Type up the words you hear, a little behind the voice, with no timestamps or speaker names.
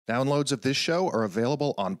Downloads of this show are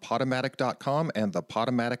available on Podomatic.com and the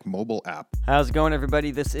Podomatic mobile app. How's it going,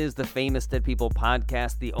 everybody? This is the Famous Dead People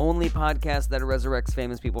podcast, the only podcast that resurrects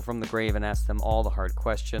famous people from the grave and asks them all the hard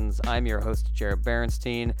questions. I'm your host, Jared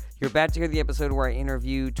Berenstein. You're about to hear the episode where I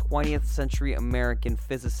interview 20th century American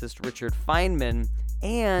physicist Richard Feynman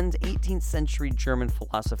and 18th century German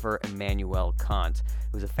philosopher Immanuel Kant.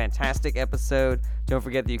 It was a fantastic episode. Don't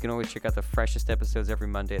forget that you can always check out the freshest episodes every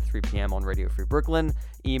Monday at 3 p.m. on Radio Free Brooklyn.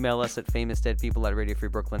 Email us at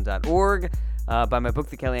famousdeadpeople@radiofreebrooklyn.org. Buy my book,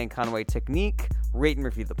 The Kellyanne Conway Technique. Rate and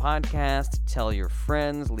review the podcast. Tell your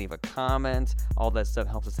friends. Leave a comment. All that stuff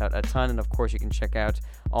helps us out a ton. And, of course, you can check out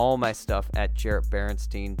all my stuff at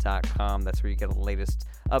jarrettberenstein.com. That's where you get the latest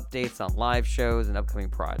updates on live shows and upcoming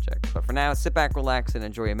projects. But for now, sit back, relax, and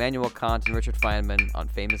enjoy Immanuel Kant and Richard Feynman on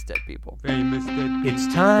Famous Dead People. Famous Dead People.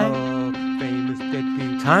 It's time. Famous Dead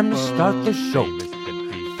People. Time to start the show.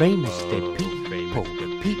 Famous Dead Famous People.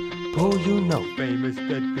 Dead People. People you know. Famous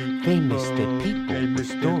Dead People. Famous Dead People. Famous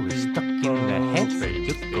The Dead stories People. stuck in their heads.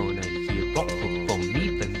 Famous You're gonna hear all from me,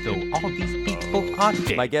 even though all these people are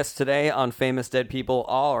dead. My guests today on Famous Dead People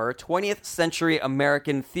are 20th century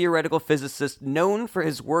American theoretical physicist known for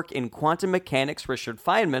his work in quantum mechanics, Richard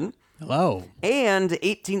Feynman. Hello. And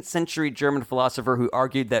 18th century German philosopher who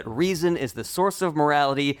argued that reason is the source of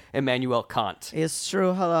morality, Immanuel Kant. It's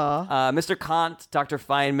true. Hello. Mr. Kant, Dr.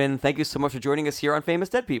 Feynman, thank you so much for joining us here on Famous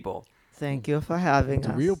Dead People. Thank you for having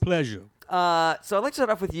us. Real pleasure. So I'd like to start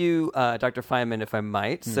off with you, Dr. Feynman, if I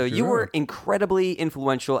might. So you were incredibly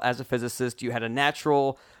influential as a physicist. You had a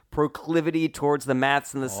natural proclivity towards the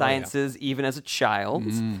maths and the sciences, even as a child.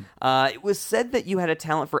 It was said that you had a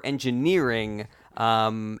talent for engineering.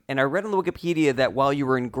 And I read on the Wikipedia that while you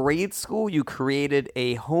were in grade school, you created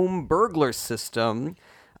a home burglar system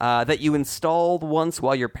that you installed once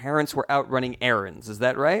while your parents were out running errands. Is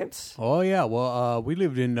that right? Oh, yeah. Well, we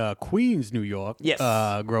lived in Queens, New York, Yes.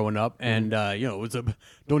 growing up. And, it was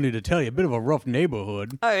don't need to tell you, a bit of a rough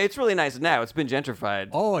neighborhood. It's really nice now. It's been gentrified.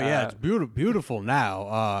 Oh, yeah. It's beautiful now.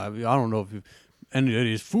 I don't know if any of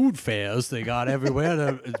these food fairs they got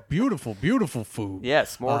everywhere. It's beautiful food.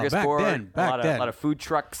 Yes, smorgasbord. Back a then. lot of food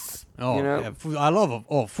trucks. Oh, you know? yeah, I love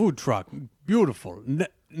a food truck. Beautiful.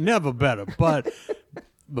 Never better. But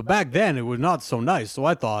but back then it was not so nice. So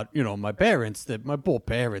I thought, my poor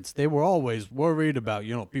parents, they were always worried about,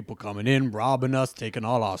 people coming in, robbing us, taking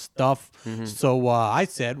all our stuff. So I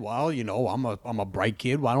said, well, I'm a bright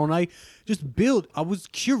kid. Why don't I just build? I was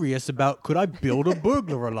curious about could I build a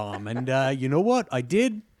burglar alarm? And you know what? I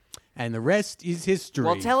did. And the rest is history.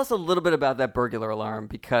 Well, tell us a little bit about that burglar alarm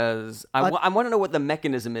because I want to know what the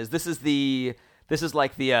mechanism is. This is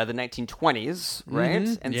like the 1920s,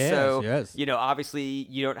 right? And Yes, so, yes. Obviously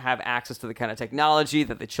you don't have access to the kind of technology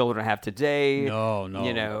that the children have today. No. we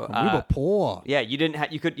we were poor. Yeah, you didn't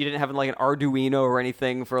have like an Arduino or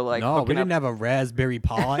anything for like No, we hooking didn't up have a Raspberry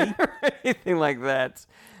Pi. or anything like that.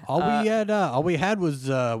 All we had was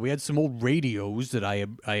we had some old radios that I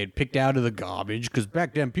had picked out of the garbage because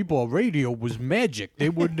back then a radio was magic. They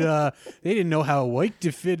would they didn't know how it worked.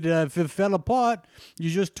 If it fell apart, you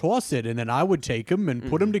just toss it, and then I would take them and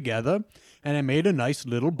put them together, and I made a nice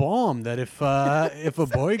little bomb that if a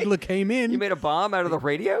burglar came in, You made a bomb out of the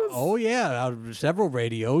radios? oh yeah, out of several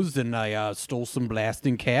radios, and I stole some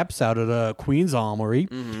blasting caps out of the Queen's Armory,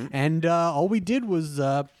 and all we did was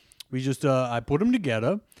I put them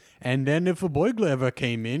together. And then if a burglar ever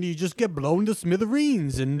came in, he'd just get blown to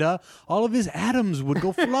smithereens, and all of his atoms would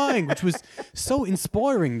go flying, which was so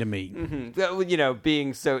inspiring to me.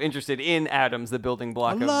 Being so interested in atoms, the building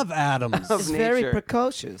block. I love atoms. It's very nature.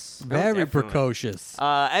 precocious. Very definitely. precocious.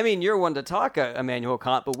 You're one to talk, Immanuel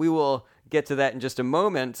Kant, but we will get to that in just a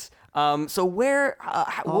moment. So where,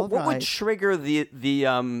 what would right. trigger the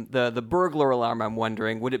burglar alarm? I'm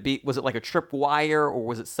wondering. Was it like a trip wire, or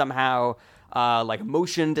was it somehow like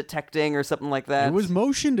motion detecting or something like that? It was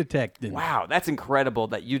motion detecting. Wow, that's incredible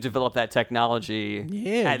that you developed that technology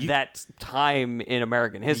at that time in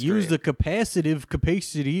American history. Use the capacitive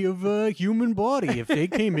capacity of a human body. If they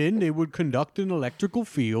came in, they would conduct an electrical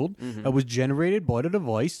field that was generated by the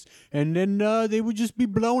device, and then they would just be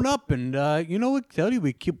blown up. And I tell you,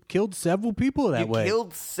 we killed several people that way.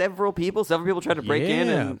 Killed several people? Several people tried to break in?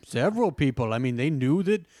 And several people. I mean, they knew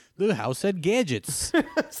that the house had gadgets. I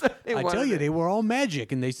tell you, they were all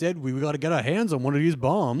magic, and they said, we got to get our hands on one of these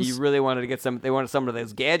bombs. You really wanted to get some. They wanted some of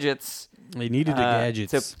those gadgets. They needed the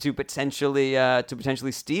gadgets to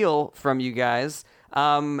potentially steal from you guys.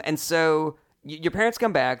 And so your parents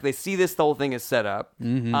come back. They see this whole thing is set up.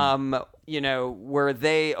 Were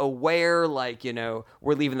they aware? Like,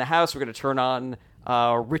 we're leaving the house. We're going to turn on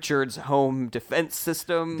Richard's home defense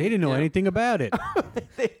system. They didn't know anything about it.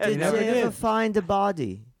 Did never they ever did. find the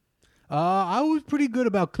body? I was pretty good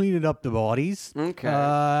about cleaning up the bodies.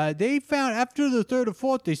 Okay. They found after the third or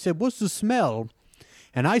fourth, they said, "What's the smell?"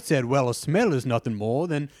 And I said, "Well, a smell is nothing more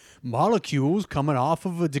than molecules coming off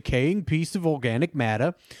of a decaying piece of organic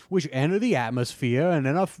matter, which enter the atmosphere and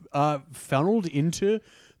then are funneled into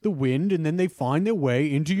the wind, and then they find their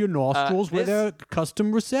way into your nostrils where this- they're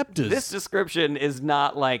custom receptors." This description is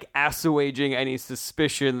not like assuaging any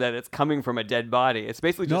suspicion that it's coming from a dead body. It's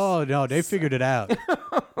basically just No, they figured it out.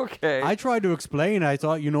 okay. I tried to explain. I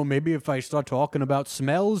thought, maybe if I start talking about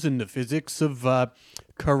smells and the physics of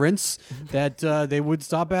currents, that they would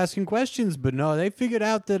stop asking questions. But no, they figured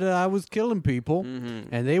out that I was killing people,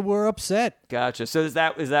 and they were upset. Gotcha. So is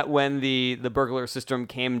that when the burglar system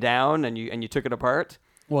came down and you took it apart?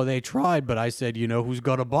 Well, they tried, but I said, who's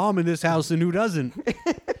got a bomb in this house and who doesn't?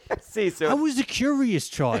 See, so I was a curious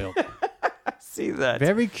child, see that.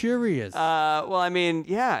 very curious. Well, I mean,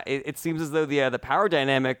 yeah, it seems as though the power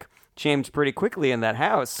dynamic changed pretty quickly in that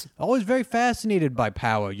house. Always very fascinated by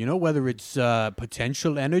power, whether it's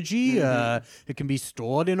potential energy, it can be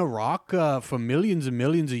stored in a rock for millions and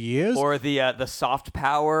millions of years. Or the soft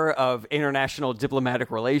power of international diplomatic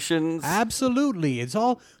relations. Absolutely. It's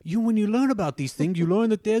all when you learn about these things, you learn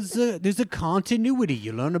that there's a continuity.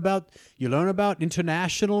 You learn about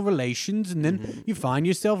international relations, and then you find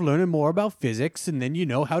yourself learning more about physics, and then you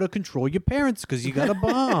know how to control your parents because you got a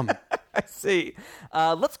bomb. I see.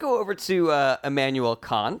 Let's go over to Immanuel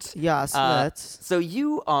Kant. Yes, let's. So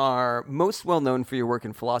you are most well known for your work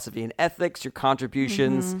in philosophy and ethics. Your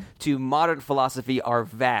contributions to modern philosophy are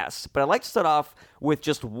vast. But I'd like to start off with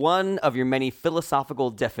just one of your many philosophical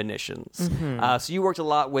definitions. So you worked a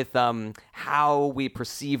lot with how we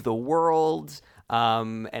perceive the world,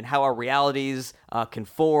 and how our realities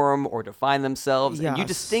conform or define themselves. And you Yes.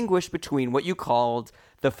 distinguish between what you called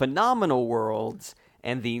the phenomenal world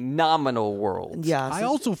and the nominal world. Yes. I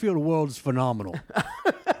also feel the world is phenomenal.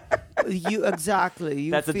 You exactly.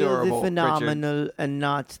 You That's feel adorable, the phenomenal and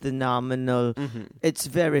not the nominal. It's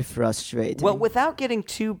very frustrating. Well, without getting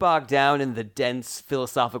too bogged down in the dense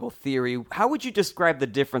philosophical theory, how would you describe the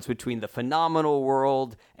difference between the phenomenal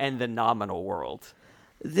world and the nominal world?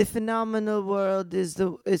 the phenomenal world is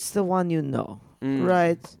it's the one you know,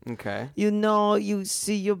 right? Okay. You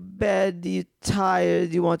see your bed, you're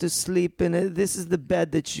tired, you want to sleep in it. This is the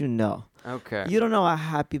bed that you know. Okay. You don't know a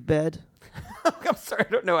happy bed. I'm sorry,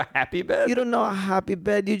 I don't know a happy bed. You don't know a happy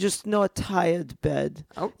bed. You just know a tired bed.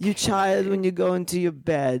 Okay. You're tired when you go into your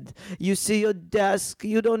bed. You see your desk.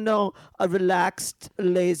 You don't know a relaxed,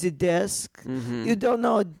 lazy desk. You don't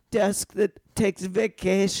know a desk that takes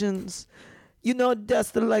vacations. You know a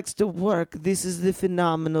desk that likes to work. This is the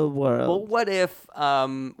phenomenal world. Well,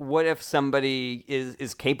 what if somebody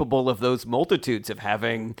is capable of those multitudes of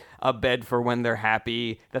having a bed for when they're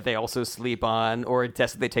happy that they also sleep on, or a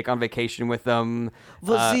desk that they take on vacation with them?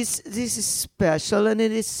 This is special, and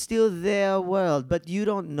it is still their world, but you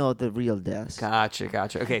don't know the real desk. Gotcha.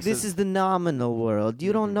 Okay. This so, is the nominal world.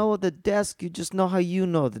 You don't know the desk. You just know how you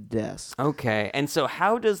know the desk. okay. And so,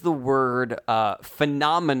 how does the word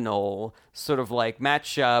phenomenal sort of like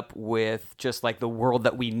match up with just like the world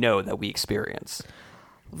that we know, that we experience?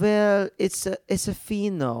 Well, it's a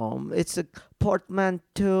phenome. It's a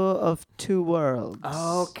portmanteau of two worlds.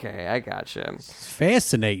 Okay, I gotcha. It's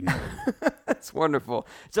fascinating. That's wonderful.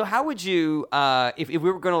 So how would you, if we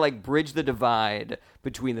were going to like bridge the divide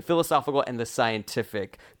between the philosophical and the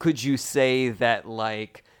scientific, could you say that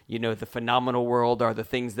like, you know, the phenomenal world are the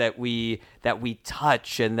things that we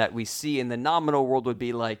touch and that we see, and the nominal world would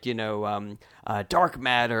be like, you know, dark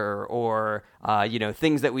matter or, you know,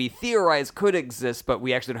 things that we theorize could exist, but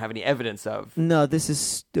we actually don't have any evidence of. No, this is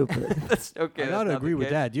stupid. That's okay. I that's gotta not agree the with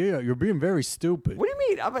case. that. You're being very stupid. What do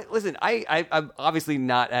you mean? Listen, I'm obviously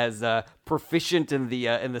not as proficient in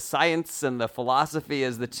the science and the philosophy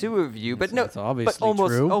as the two of you, but no, That's obviously but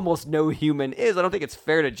true. almost no human is. I don't think it's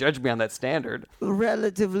fair to judge me on that standard.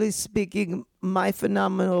 Relatively speaking, my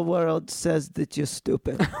phenomenal world says that you're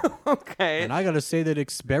stupid. Okay, And I gotta say that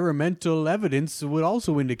experimental evidence would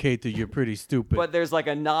also indicate that you're pretty stupid. but there's like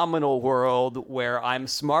a nominal world where I'm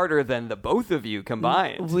smarter than the both of you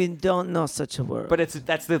combined. We don't know such a world. But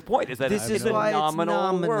that's the point. Is that This it's is a why it's nominal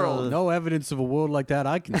nominal. world? no evidence of a world like that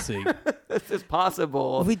I can see. This is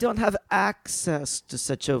possible. we don't have access to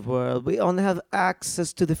such a world. We only have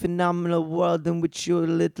access to the phenomenal world in which you're a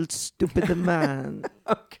little stupid man.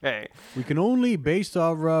 Okay. We can only base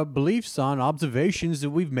our beliefs on observations that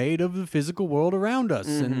we've made of the physical world around us,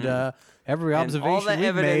 and every And observation all the we've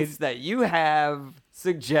evidence made. that you have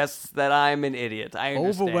suggests that I'm an idiot. I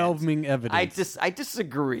understand. Overwhelming evidence. I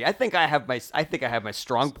disagree. I think I have my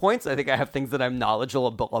strong points. I think I have things that I'm knowledgeable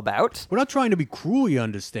about. We're not trying to be cruel, you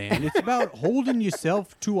understand. It's about holding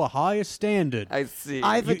yourself to a higher standard. I see.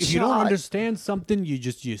 If you don't understand something,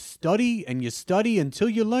 you study and you study until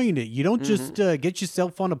you learn it. You don't just get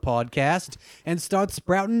yourself on a podcast and start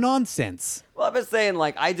sprouting nonsense. Well, I've been saying,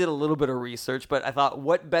 like, I did a little bit of research, but I thought,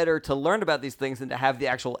 what better to learn about these things than to have the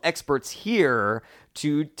actual experts here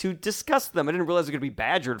to discuss them. I didn't realize I was going to be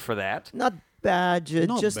badgered for that. Not badgered.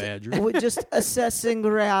 Not just badgered. We're just assessing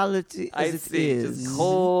reality I as it see. is. Just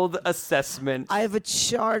cold assessment. I have a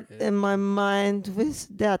chart in my mind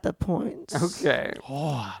with data points. Okay.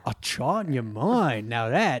 Oh, a chart in your mind. Now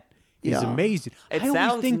that is Yeah. amazing. It I always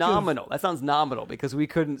sounds think of- nominal. That sounds nominal because we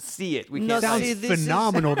couldn't see it. We No, can't. Sounds see, this is-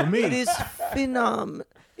 phenomenal to me. It is phenomenal.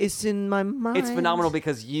 It's in my mind. It's phenomenal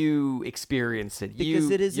because you experience it. Because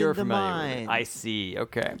it is you're in the familiar with it. mind. I see.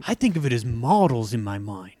 Okay. I think of it as models in my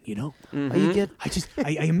mind, you know? You get I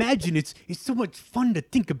imagine it's so much fun to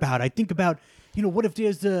think about. I think about, what if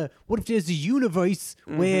there's a universe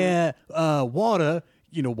where water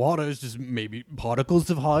is just maybe particles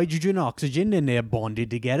of hydrogen, oxygen, and they're bonded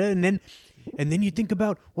together, and then you think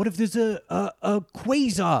about what if there's a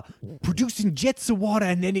quasar producing jets of water,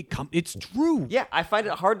 and then it's true. Yeah, I find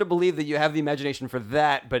it hard to believe that you have the imagination for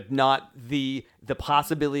that, but not the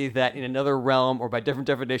possibility that in another realm or by different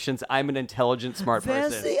definitions, I'm an intelligent, smart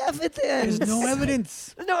there's person. the evidence. There's no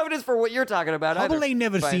evidence. There's no evidence for what you're talking about. Hubble either, ain't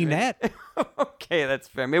never seen Feynman. that. Okay, that's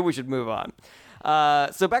fair. Maybe we should move on.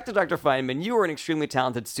 So back to Dr. Feynman. You were an extremely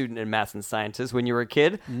talented student in math and sciences when you were a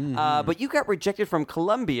kid, but you got rejected from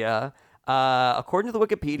Columbia, according to the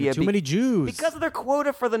Wikipedia. Too many Jews. Because of their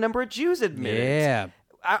quota for the number of Jews admitted. Yeah.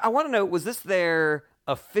 I want to know, was this their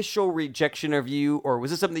official rejection of you, or was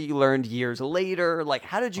this something that you learned years later? Like,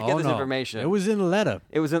 how did you get this no. information? It was in a letter.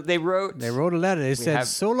 It was. They wrote. They wrote a letter. They said, have-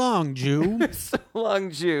 "So long, Jew." So long,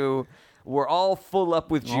 Jew. We're all full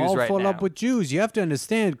up with Jews All right full now. up with Jews. You have to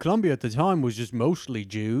understand, Columbia at the time was just mostly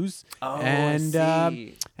Jews. Oh, and I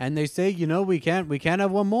see. And they say, we can't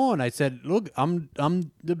have one more. And I said, look, I'm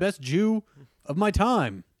the best Jew of my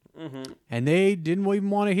time. Mm-hmm. And they didn't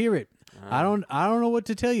even want to hear it. I don't know what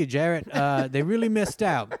to tell you, Jarrett. They really missed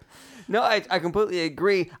out. No, I completely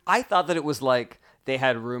agree. I thought that it was like they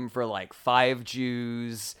had room for like 5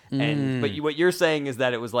 Jews, but what you're saying is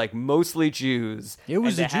that it was like mostly Jews. It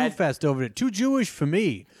was and a they Jew had- fest over there. Too Jewish for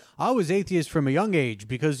me. I was atheist from a young age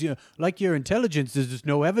because, like your intelligence, there's just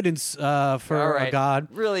no evidence for All right. a God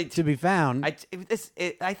Really, to be found. I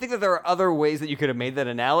think that there are other ways that you could have made that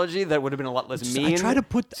analogy that would have been a lot less mean. I try to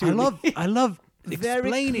put. to I love very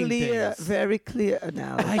explaining clear, things. very clear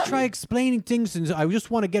analogy. I try explaining things, and I just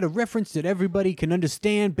want to get a reference that everybody can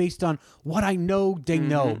understand based on what I know they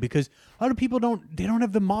know. Because other people don't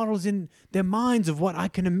have the models in their minds of what I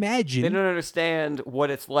can imagine. They don't understand what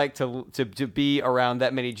it's like to be around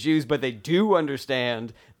that many Jews, but they do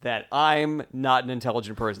understand that I'm not an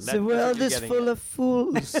intelligent person. The world is full of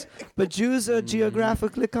fools, but Jews are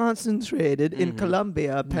geographically concentrated in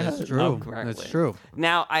Colombia, apparently. That's true. Oh, correctly. That's true.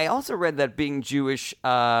 Now, I also read that being Jewish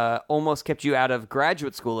almost kept you out of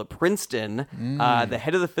graduate school at Princeton. The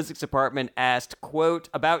head of the physics department asked, quote,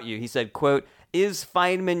 about you. He said, quote, "Is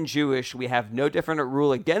Feynman Jewish? We have no definite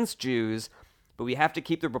rule against Jews, but we have to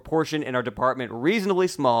keep the proportion in our department reasonably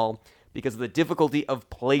small because of the difficulty of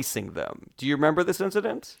placing them." Do you remember this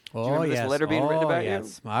incident? Do you remember this letter being written about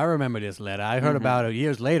yes. I remember this letter. I heard about it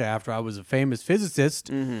years later after I was a famous physicist,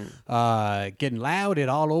 getting lauded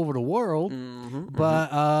all over the world.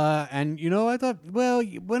 But and I thought, well,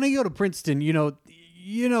 when I go to Princeton,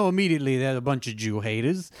 immediately there's a bunch of Jew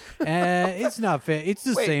haters. It's not fair. It's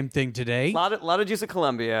the Wait. same thing today. A lot of Jews at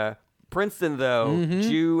Columbia. Princeton, though,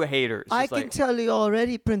 Jew haters. I Just can like- tell you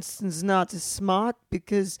already, Princeton's not as smart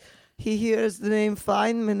because he hears the name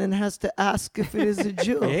Feynman and has to ask if it is a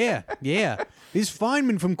Jew. Yeah. This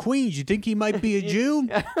Feynman from Queens, you think he might be a Jew?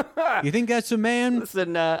 You think that's a man?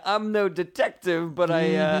 Listen, I'm no detective, but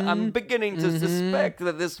I'm beginning to suspect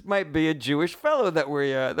that this might be a Jewish fellow that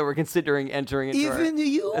we're considering entering into Even our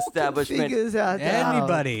you can establishment. figure that out.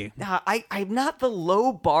 Anybody. I'm not the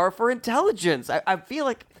low bar for intelligence. I feel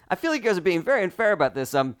like you guys are being very unfair about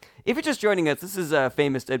this. If you're just joining us, this is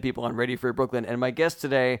Famous Dead People on Radio Free Brooklyn, and my guests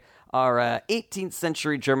today are 18th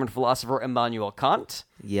century German philosopher Immanuel Kant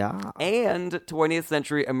Yeah. and 20th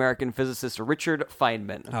century American physicist Richard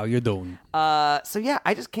Feynman. How you doing? So yeah,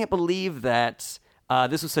 I just can't believe that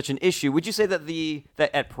this was such an issue. Would you say that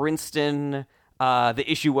that at Princeton the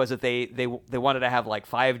issue was that they wanted to have like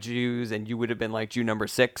 5 Jews, and you would have been like Jew number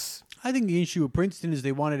 6. I think the issue with Princeton is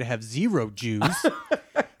they wanted to have 0 Jews.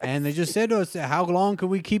 And they just said to us, how long can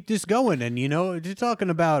we keep this going? And, you're talking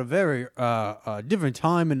about a very different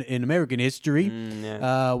time in American history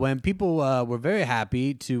when people were very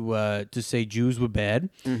happy to say Jews were bad.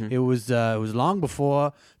 It was long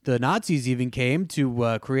before the Nazis even came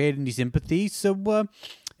to create any sympathy. So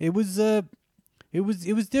it was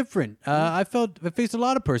different. I faced a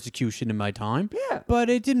lot of persecution in my time. Yeah. But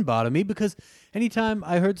it didn't bother me because anytime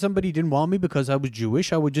I heard somebody didn't want me because I was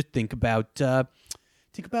Jewish, I would just think about a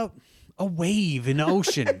wave in the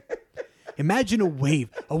ocean. Imagine a wave.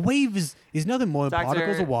 A wave is nothing more than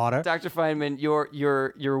particles of water. Dr. Feynman,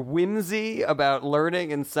 your whimsy about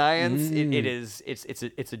learning and science,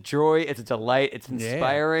 it's a joy, it's a delight, it's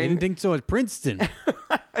inspiring. Yeah, didn't think so at Princeton.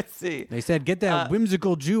 I see. They said, "Get that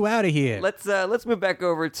whimsical Jew out of here." Let's move back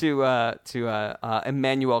over to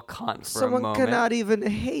Immanuel Kant for a moment. Someone cannot even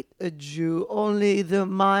hate a Jew, only the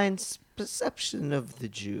mind's perception of the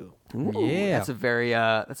Jew. Ooh, Yeah. that's a very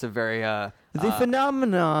The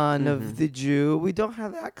phenomenon of the Jew, we don't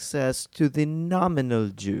have access to the nominal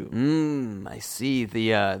Jew. I see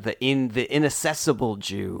the inaccessible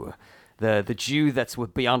Jew, the Jew that's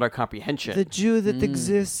beyond our comprehension. The Jew that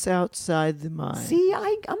exists outside the mind. See,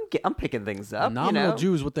 I'm picking things up. Nominal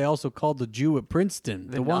Jew is what they also called the Jew at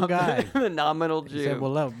Princeton. The one guy. the nominal Jew. He said,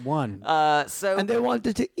 well, that one. So And they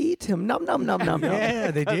wanted to eat him. Nom, nom, nom, nom, nom.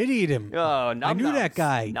 Yeah, they did eat him. Oh, nom I knew noms. that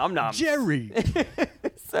guy. Nom noms. Jerry.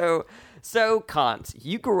 So Kant,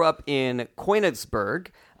 you grew up in Königsberg,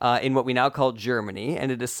 in what we now call Germany,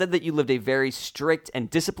 and it is said that you lived a very strict and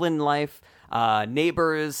disciplined life.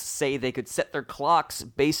 Neighbors say they could set their clocks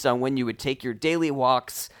based on when you would take your daily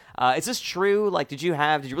walks. Is this true? Like, did you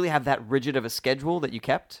really have that rigid of a schedule that you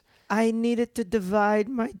kept? I needed to divide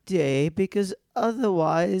my day because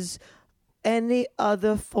otherwise any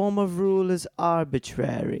other form of rule is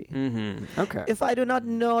arbitrary. Okay. If I do not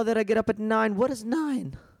know that I get up at 9, what is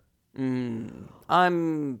 9?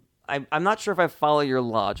 I'm not sure if I follow your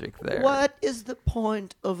logic there. What is the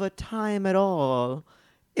point of a time at all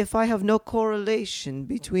if I have no correlation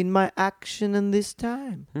between my action and this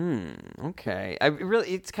time? Okay.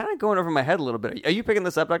 It's kind of going over my head a little bit. Are you picking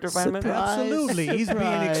this up, Dr. Feynman? Surprise. Absolutely. He's being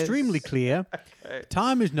Surprise. extremely clear.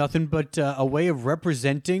 Time is nothing but a way of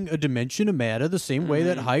representing a dimension of matter the same way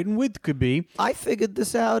that height and width could be. I figured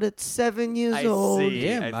this out at 7 years I old see.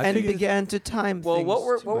 Yeah, I and figured- began to time Well, things. what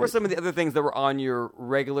were to it. some of the other things that were on your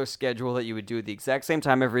regular schedule that you would do at the exact same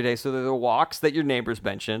time every day? So there were walks that your neighbors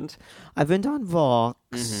mentioned. I went on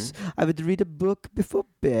walks. I would read a book before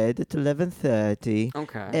bed at 11:30.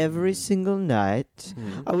 Okay. Every single night.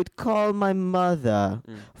 I would call my mother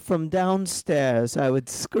from downstairs. I would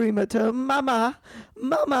scream at her, "Mama,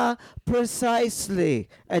 Mama," precisely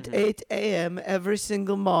at 8 a.m. every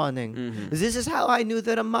single morning. This is how I knew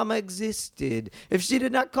that a mama existed. If she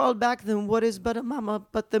did not call back, then what is but a mama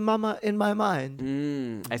but the mama in my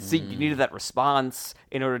mind? I see. You needed that response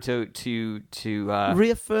in order to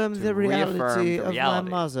Reaffirm the reaffirm reality the of reality. my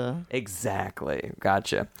mother. Exactly.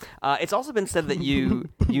 Gotcha. It's also been said that you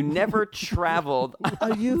never traveled.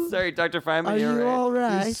 Are you- Sorry, Dr. Feynman. Are you're you right. all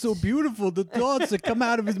right? It's so beautiful. The thoughts that come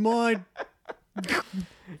out of his mind.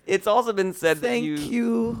 It's also been said Thank that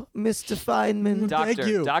you, Mr. Feynman. Doctor, Thank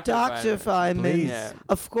you. Dr. Dr. Feynman. Please. Yeah.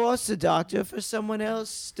 Of course, a doctor for someone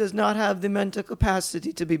else does not have the mental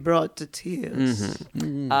capacity to be brought to tears.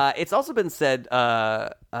 It's also been said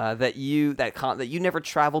that you never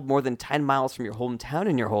traveled more than 10 miles from your hometown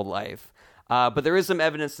in your whole life. But there is some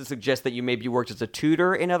evidence to suggest that you maybe worked as a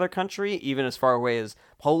tutor in another country, even as far away as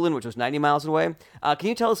Poland, which was 90 miles away. Can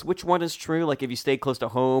you tell us which one is true? Like if you stayed close to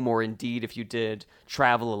home, or indeed if you did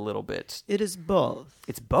travel a little bit? It is both.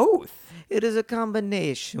 It's both. It is a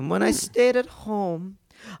combination. When I stayed at home,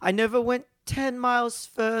 I never went 10 miles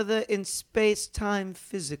further in space-time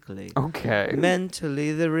physically. Okay.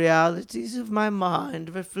 Mentally, the realities of my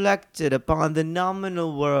mind reflected upon the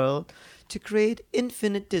nominal world to create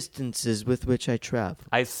infinite distances with which I travel.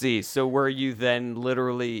 I see. So were you then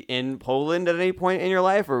literally in Poland at any point in your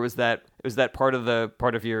life, or was that part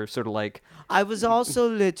of your sort of like? I was also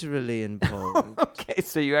literally in Poland. Okay,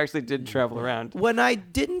 so you actually did travel around. When I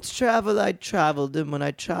didn't travel, I traveled, and when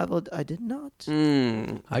I traveled, I did not.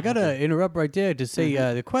 I got to interrupt right there to say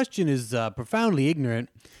the question is profoundly ignorant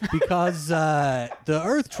because the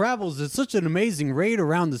Earth travels at such an amazing rate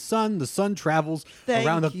around the sun. The sun travels Thank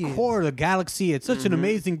around the you. core of the galaxy at such an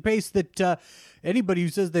amazing pace that anybody who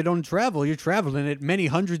says they don't travel, you're traveling at many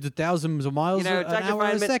hundreds of thousands of miles an Dr. hour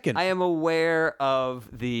a Feynman, second. I am aware of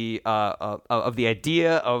the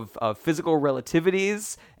idea of physical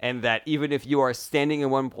relativities and that even if you are standing in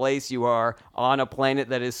one place, you are on a planet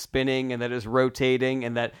that is spinning and that is rotating,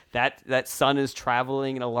 and that sun is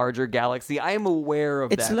traveling in a larger galaxy. I am aware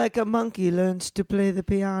of It's that. like a monkey learns to play the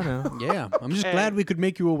piano. Yeah, I'm just glad we could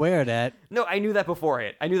make you aware of that. No, I knew that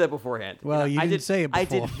beforehand. Well, you I didn't say it I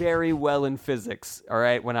did before. very well in physics. All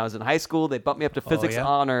right, when I was in high school, they bumped me up to physics yeah?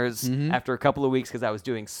 honors after a couple of weeks because I was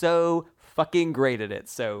doing so fucking great at it.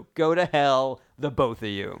 So go to hell, the both of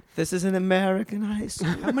you. This is an American high school.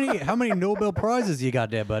 How many Nobel prizes you got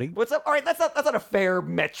there, buddy? What's up? All right, that's not a fair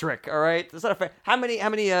metric. All right, that's not a fair. How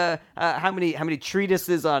many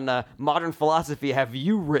treatises on modern philosophy have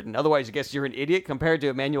you written? Otherwise, I guess you're an idiot compared to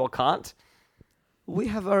Immanuel Kant. We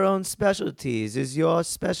have our own specialties. Is your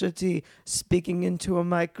specialty speaking into a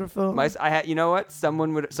microphone? You know what? Some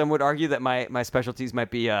would argue that my specialties might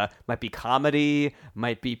be comedy,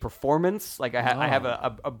 might be performance. Like I have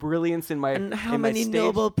a brilliance in my and how in my many stage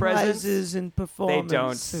Nobel presence. prizes in performance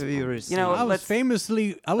don't. have you received? You know, I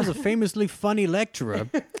was a famously funny lecturer,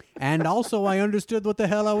 and also I understood what the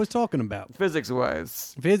hell I was talking about, Physics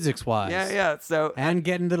wise. physics wise. Yeah. So And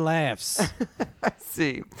getting the laughs. I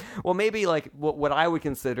see. Well, maybe like what I would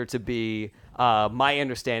consider to be my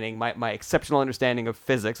understanding, my exceptional understanding of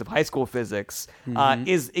physics, of high school physics,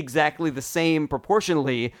 is exactly the same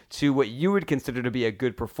proportionally to what you would consider to be a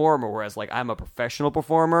good performer. Whereas, like, I'm a professional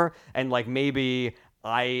performer, and like maybe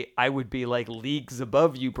I would be like leagues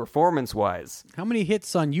above you performance wise. How many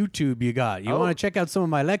hits on YouTube you got? You Oh. want to check out some of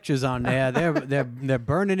my lectures on there? They're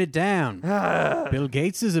burning it down. Bill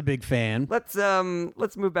Gates is a big fan. Let's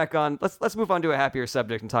move back on. Let's move on to a happier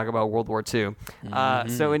subject and talk about World War II.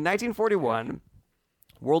 So in 1941,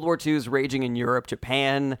 World War II is raging in Europe.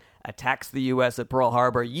 Japan attacks the U.S. at Pearl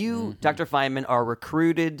Harbor. You, Dr. Feynman, are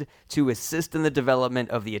recruited to assist in the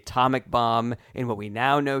development of the atomic bomb in what we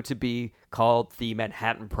now know to be called the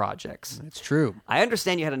Manhattan Projects. That's true. I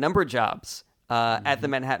understand you had a number of jobs at the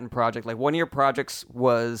Manhattan Project. Like, one of your projects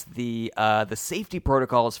was the safety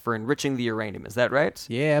protocols for enriching the uranium. Is that right?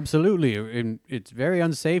 Yeah, absolutely. And it's very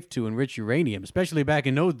unsafe to enrich uranium, especially back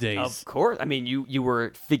in those days. Of course. I mean, you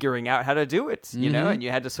were figuring out how to do it, you know, and you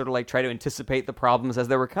had to sort of like try to anticipate the problems as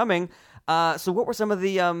they were coming. So what were some of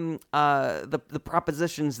the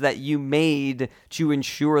propositions that you made to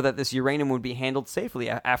ensure that this uranium would be handled safely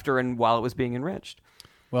after and while it was being enriched?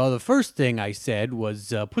 Well, the first thing I said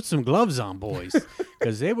was put some gloves on, boys,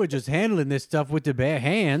 because they were just handling this stuff with their bare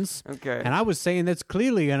hands. Okay. And I was saying that's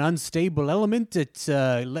clearly an unstable element. It's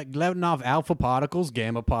letting off alpha particles,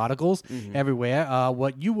 gamma particles everywhere.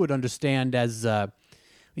 What you would understand as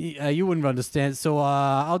you wouldn't understand.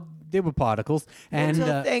 So they were particles, and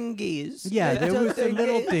Little thingies. yeah, there Little were some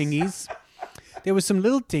little thingies. There were some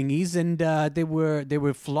little thingies, and they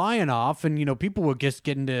were flying off, and people were just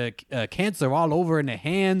getting cancer all over in their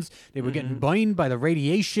hands. They were getting burned by the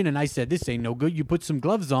radiation, and I said, "This ain't no good. You put some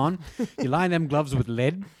gloves on. You line them gloves with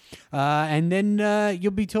lead, and then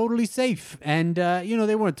you'll be totally safe." And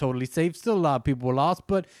they weren't totally safe. Still, a lot of people were lost,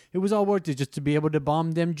 but it was all worth it just to be able to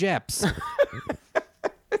bomb them Japs.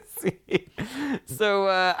 So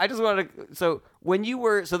I just wanted to. So when you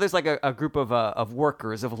were, there's like a group of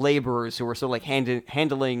workers, of laborers who were sort of like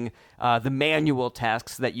handling the manual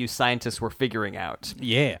tasks that you scientists were figuring out.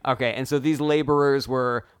 Yeah. Okay, and so these laborers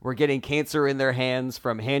were getting cancer in their hands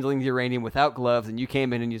from handling the uranium without gloves, and you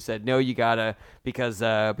came in and you said, "No, you gotta," because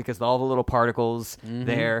of all the little particles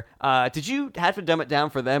there. Did you have to dumb it down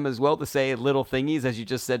for them as well to say little thingies, as you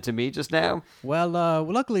just said to me just now? Well,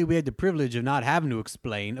 luckily we had the privilege of not having to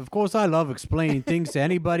explain. Of course, I love explaining things to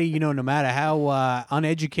anybody, no matter how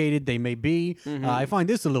uneducated they may be. I find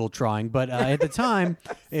this a little trying, but at the time,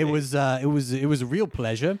 it was a real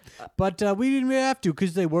pleasure. But we didn't really have to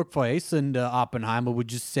because they work for us, and Oppenheimer would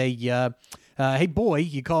just say, "Hey, boy,"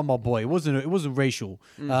 you call him a boy. It wasn't racial.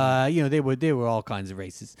 They were all kinds of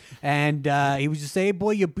races, and he would just say, "Hey,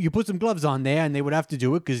 boy, you put some gloves on there," and they would have to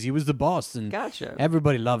do it because he was the boss. And Gotcha.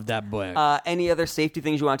 everybody loved that boy. Any other safety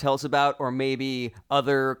things you want to tell us about, or maybe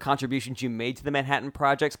other contributions you made to the Manhattan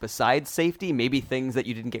Projects besides safety? Maybe things that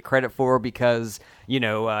you didn't get credit for because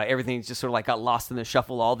everything just sort of like got lost in the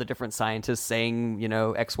shuffle. All the different scientists saying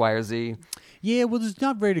X, Y, or Z. Yeah, well, there's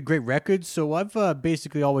not very great records, so I've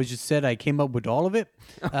basically always just said I came up with all of it,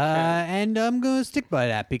 and I'm going to stick by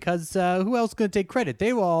that because who else is going to take credit?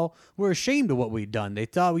 They all were ashamed of what we'd done. They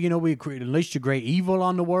thought, we unleashed a great evil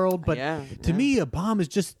on the world, but to me, a bomb is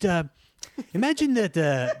just... Imagine that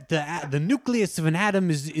the nucleus of an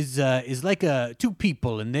atom is like two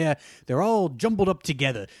people, and they're all jumbled up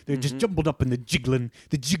together. They're just jumbled up and they're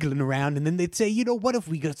jiggling around, and then they'd say, what if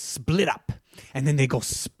we got split up? and then they go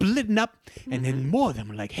splitting up, and then more of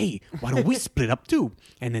them are like, hey, why don't we split up too?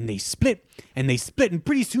 And then they split, and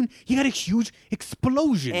pretty soon you got a huge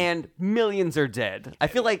explosion. And millions are dead. I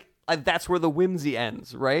feel like that's where the whimsy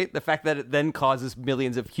ends, right? The fact that it then causes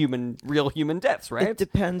millions of real human deaths, right? It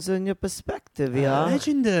depends on your perspective, yeah.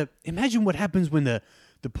 Imagine what happens when the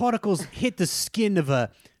particles hit the skin of a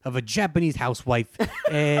Japanese housewife,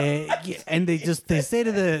 and they say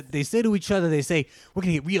to each other, they say, we're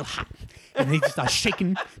gonna get real hot, and they just start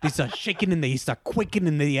shaking, and they start quaking,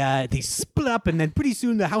 and they split up, and then pretty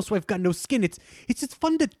soon the housewife got no skin. It's just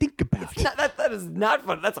fun to think about. That is not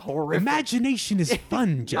fun. That's horrific. Imagination is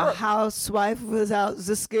fun, A Joe. housewife without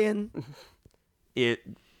the skin.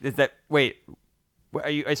 Wait. Are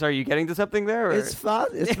you getting to something there? Or? It's fun.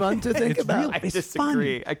 It's fun to think It's about. real. I It's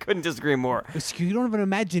disagree. fun. I couldn't disagree more. You don't have an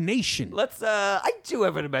imagination. I do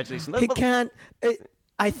have an imagination. He can't.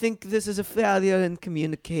 I think this is a failure in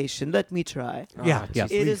communication. Let me try. Yeah.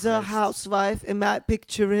 It is a housewife.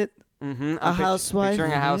 Picture it. Mm-hmm. A housewife.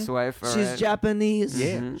 Picturing a housewife. all She's right. Japanese.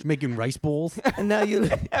 Yeah. She's making rice bowls. And now you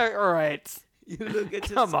All right. look at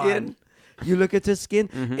her Come skin. on. You look at her skin.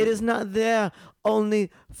 It is not there. Only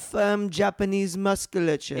firm Japanese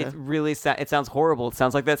musculature. It really it sounds horrible. It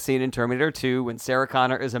sounds like that scene in Terminator 2 when Sarah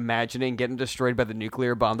Connor is imagining getting destroyed by the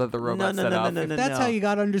nuclear bomb that the robot set off. no. That's how you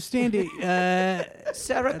got to understand it.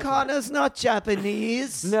 Sarah Connor's not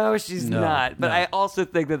Japanese. No, she's No, not. But no. I also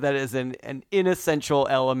think that is an inessential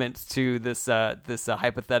element to this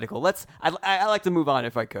hypothetical. I like to move on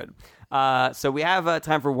if I could. So we have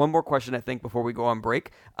time for one more question, I think, before we go on break.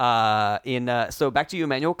 So back to you,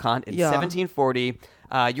 Immanuel Kant. In 1740,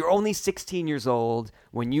 you're only 16 years old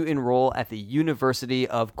when you enroll at the University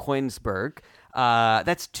of Königsberg.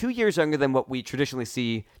 That's 2 years younger than what we traditionally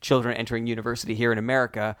see children entering university here in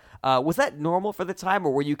America. Was that normal for the time,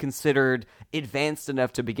 or were you considered advanced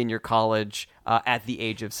enough to begin your college at the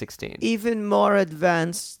age of 16? Even more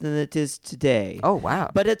advanced than it is today. Oh,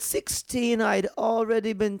 wow. But at 16, I'd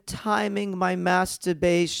already been timing my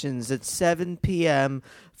masturbations at 7 p.m.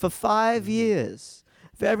 for 5 years.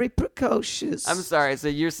 Very precocious. I'm sorry. So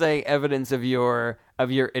you're saying evidence of your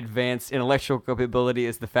advanced intellectual capability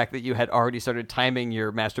is the fact that you had already started timing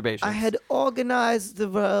your masturbation. I had organized the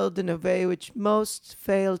world in a way which most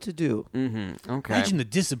fail to do. Mm-hmm. Okay. Imagine the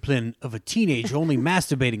discipline of a teenager only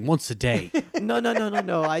masturbating once a day. No.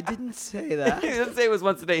 I didn't say that. He didn't say it was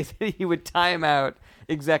once a day. He said he would time out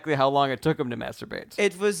exactly how long it took him to masturbate.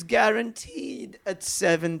 It was guaranteed at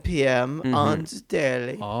 7 p.m. on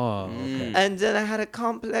daily. Oh, okay. And then I had a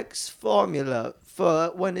complex formula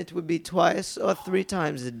for when it would be twice or 3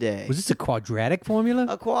 times a day. Was this a quadratic formula?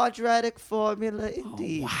 A quadratic formula,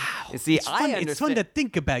 indeed. You see, It's fun, it's fun to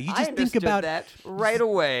think about. You I just think understood about that right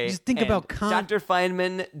away. just think and about Kant. Dr.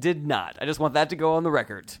 Feynman did not. I just want that to go on the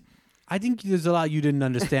record. I think there's a lot you didn't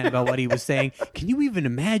understand about what he was saying. Can you even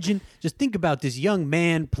imagine? Just think about this young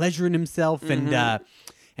man pleasuring himself, and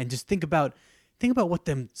just think about what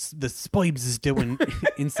the spoibs is doing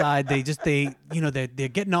inside. They're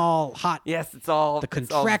getting all hot. Yes, it's all The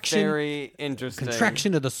it's all contraction- very interesting.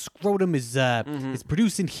 Contraction of the scrotum is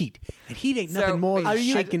producing heat, and heat ain't nothing more Are than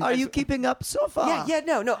you shaking. keeping up so far?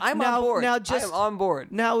 No, I'm Now- on board. now I just- am on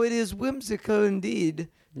board. Now it is whimsical indeed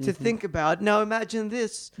to think about. Now imagine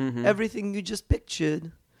this. Everything you just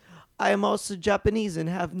pictured. I am also Japanese and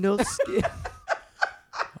have no skin.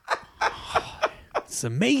 It's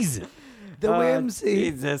amazing. The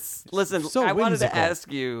whimsy. Jesus. Listen, So I wanted to whimsical.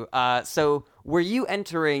 ask you, so were you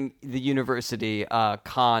entering the university,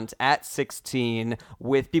 Kant, at 16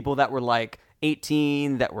 with people that were like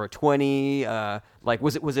 18, that were 20?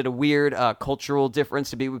 Was it a weird cultural difference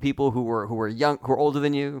to be with people who were young, who were older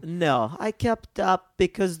than you? No, I kept up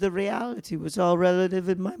because the reality was all relative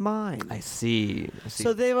in my mind. I see.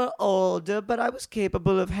 So they were older, but I was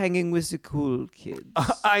capable of hanging with the cool kids.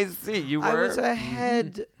 I see. You were. I was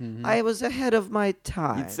ahead. I was ahead of my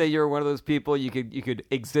time. You'd say you're one of those people you could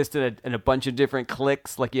exist in a bunch of different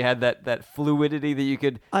cliques, like you had that fluidity that you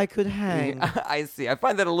could. I could hang. I see. I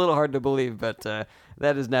find that a little hard to believe, but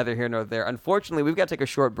that is neither here nor there. Unfortunately, we've got to take a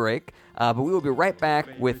short break, but we will be right back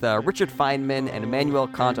with Richard Feynman and Immanuel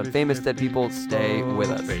Kant on Famous Dead People. Stay with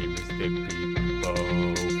us. Famous dead people.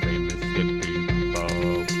 Famous dead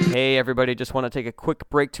people. Hey, everybody, just want to take a quick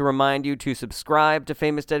break to remind you to subscribe to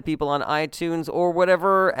Famous Dead People on iTunes or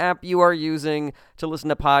whatever app you are using to listen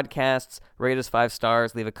to podcasts. Rate us 5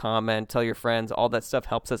 stars, leave a comment, tell your friends. All that stuff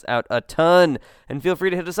helps us out a ton. And feel free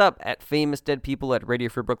to hit us up at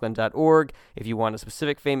famousdeadpeople@radiofreebrooklyn.org if you want a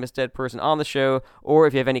specific famous dead person on the show, or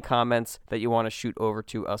if you have any comments that you want to shoot over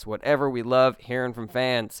to us. Whatever, we love hearing from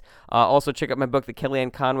fans. Also, check out my book, The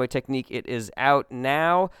Kellyanne Conway Technique. It is out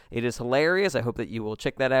now. It is hilarious. I hope that you will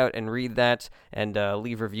check that out and read that and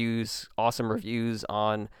leave reviews, awesome reviews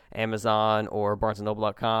on Amazon or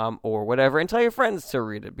BarnesandNoble.com or whatever, and tell your friends to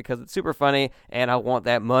read it because it's super funny and I want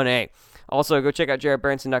that money. Also, go check out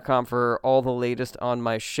JaredBarenson.com for all the latest on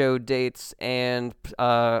my show dates and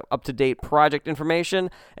up-to-date project information.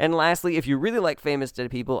 And lastly, if you really like Famous Dead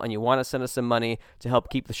People and you want to send us some money to help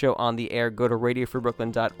keep the show on the air, go to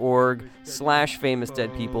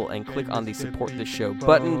radiofreebrooklyn.org/famousdeadpeople and click on the Support the Show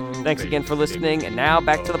button. Thanks again for listening, and now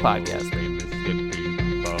back to the podcast.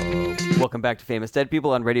 Welcome back to Famous Dead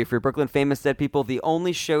People on Radio Free Brooklyn. Famous Dead People, the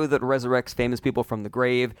only show that resurrects famous people from the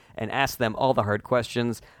grave and asks them all the hard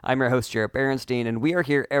questions. I'm your host, Jared Berenstein, and we are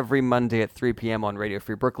here every Monday at 3 p.m. on Radio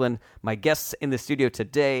Free Brooklyn. My guests in the studio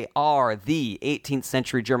today are the 18th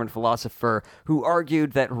century German philosopher who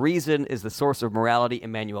argued that reason is the source of morality,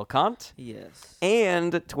 Immanuel Kant. Yes.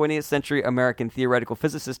 And 20th century American theoretical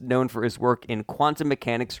physicist known for his work in quantum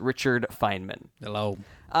mechanics, Richard Feynman. Hello.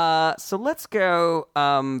 So let's go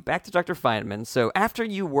back to Dr. Feynman. So after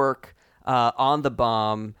you work on the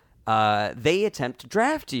bomb, they attempt to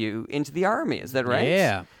draft you into the army. Is that right?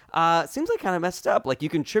 Yeah. Seems like kind of messed up. Like, you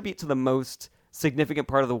contribute to the most significant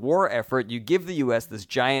part of the war effort. You give the U.S. this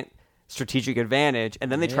giant strategic advantage, and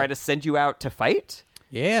then they try to send you out to fight?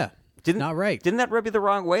 Yeah. Not right. Didn't that rub you the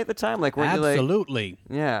wrong way at the time? Like, weren't you like... Absolutely.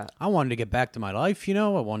 Yeah. I wanted to get back to my life, I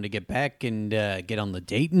wanted to get back and get on the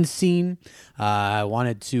dating scene. I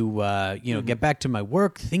wanted to, get back to my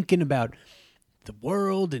work, thinking about the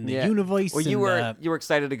world and the universe. Well, you were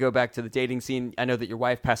excited to go back to the dating scene. I know that your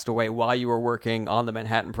wife passed away while you were working on the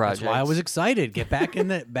Manhattan Project. That's why I was excited. Get back in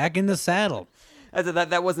the saddle.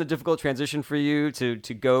 That wasn't a difficult transition for you to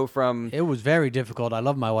go from... It was very difficult. I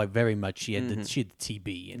love my wife very much. She had the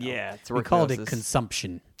TB. Yeah, we called it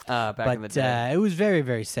consumption. Back in the day. It was very,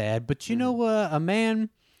 very sad. But a man...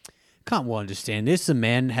 Kant will understand this. A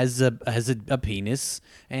man has a penis,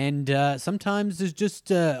 and sometimes there's just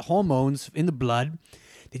hormones in the blood.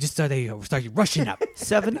 They just start rushing up.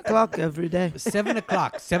 7 o'clock every day. 7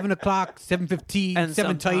 o'clock, 7:15, And 7:30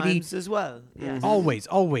 sometimes as well. Yeah. Always.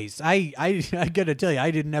 I gotta tell you, I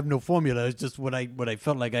didn't have no formula. It's just what I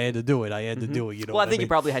felt like I had to do it. I had to do it. Well, I think you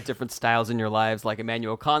probably had different styles in your lives. Like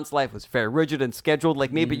Immanuel Kant's life was very rigid and scheduled.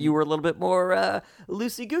 Like maybe you were a little bit more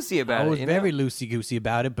loosey goosey about it. I was very loosey goosey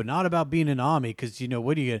about it, but not about being in the army. Because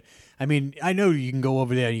what do you? I mean, I know you can go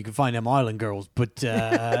over there and you can find them island girls, but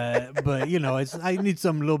I need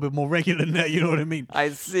something a little bit more regular than that. You know what I mean? I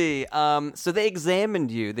see. So they examined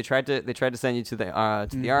you. They tried to send you to the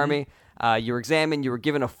army. You were examined. You were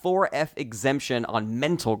given a 4F exemption on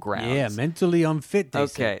mental grounds. Yeah, mentally unfit. They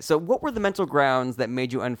said. So what were the mental grounds that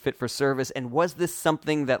made you unfit for service? And was this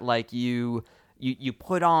something that like you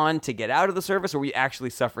put on to get out of the service, or were you actually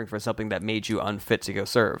suffering from something that made you unfit to go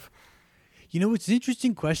serve? It's an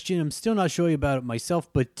interesting question. I'm still not sure about it myself,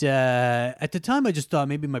 but at the time I just thought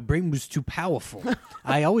maybe my brain was too powerful.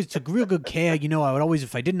 I always took real good care. I would always,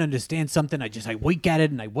 if I didn't understand something, I wake at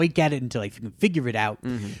it until I can figure it out.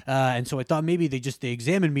 And so I thought maybe they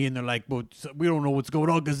examined me and they're like, well, we don't know what's going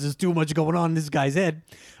on because there's too much going on in this guy's head.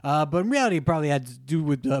 But in reality, it probably had to do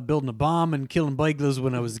with building a bomb and killing burglars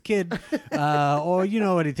when I was a kid. Or,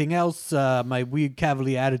 anything else. My weird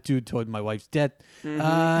cavalier attitude toward my wife's death.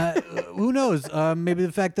 Who knows? Maybe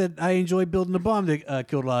the fact that I enjoy building a bomb that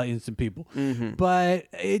killed a lot of innocent people. But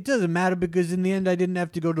it doesn't matter because in the end I didn't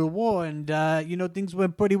have to go to the war, and things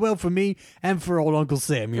went pretty well for me and for old Uncle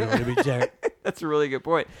Sam. You know what I mean, Jared? That's a really good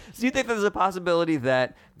point. So you think there's a possibility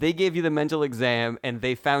that they gave you the mental exam and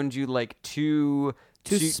they found you like too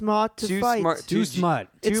smart to fight. Too smart.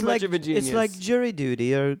 Too much of a genius. It's like jury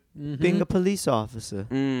duty or being a police officer.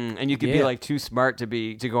 And you could be like too smart to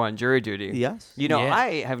go on jury duty. Yes.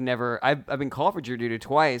 I've been called for jury duty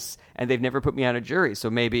twice, and they've never put me on a jury. So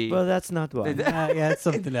maybe. Well, that's not one. It's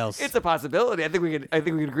something else. It's a possibility. I think we could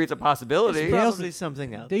agree it's a possibility. It's probably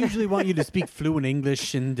something else. They usually want you to speak fluent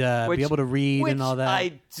English and be able to read and all that.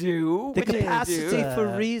 I do. The capacity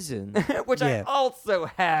for reason. Which I also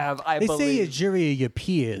have, I believe. They say a jury of your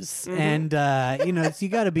peers, and so you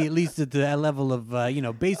got to be at least at the level of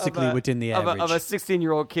basically within the average of a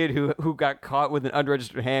 16-year-old kid who got caught with an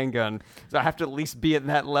unregistered handgun. So I have to at least be at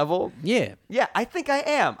that level. Yeah. I think I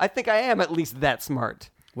am. I think I am at least that smart.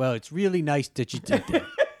 Well, it's really nice that you did that.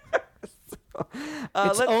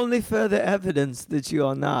 It's only further evidence that you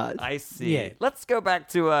are not. I see. Yeah. Let's go back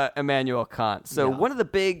to Immanuel Kant. So Yeah. one of the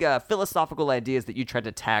big philosophical ideas that you tried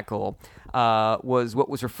to tackle was what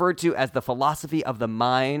was referred to as the philosophy of the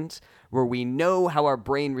mind, where we know how our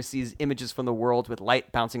brain receives images from the world with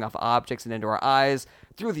light bouncing off objects and into our eyes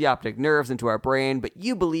through the optic nerves into our brain, but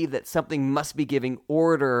you believe that something must be giving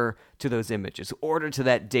order to those images, order to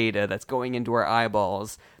that data that's going into our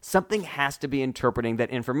eyeballs. Something has to be interpreting that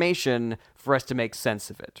information for us to make sense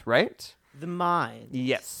of it, right? The mind.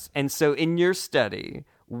 Yes. And so in your study,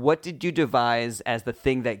 what did you devise as the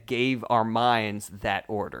thing that gave our minds that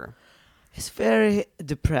order? It's very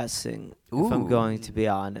depressing, if I'm Ooh. going to be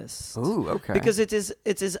honest. Ooh, okay. Because it is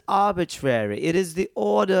arbitrary. It is the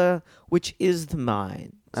order which is the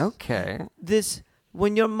mind. Okay.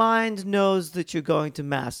 When your mind knows that you're going to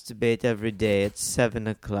masturbate every day at 7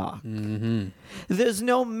 o'clock, there's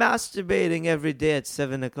no masturbating every day at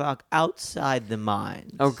 7 o'clock outside the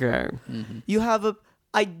mind. Okay. You have an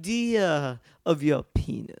idea of your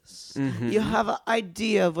penis. You have an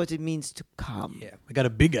idea of what it means to come. Yeah, I got a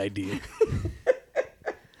big idea.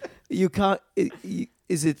 You can't.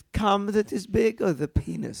 Is it cum that is big or the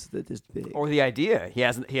penis that is big? Or the idea. He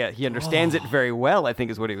understands it very well, I think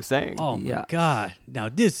is what he was saying. Oh my Yeah. God! Now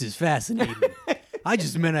this is fascinating. I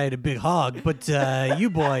just meant I had a big hog, but you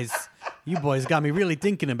boys got me really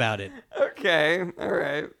thinking about it. Okay. All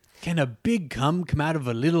right. Can a big cum come out of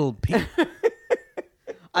a little penis?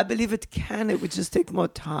 I believe it can. It would just take more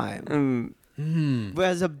time.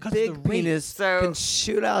 Whereas a of the big rate. penis So- can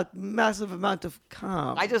shoot out massive amount of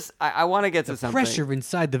cum. I want to get to something. Pressure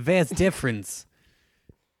inside the vas deferens.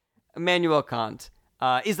 Immanuel Kant.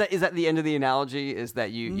 Is that the end of the analogy? Is that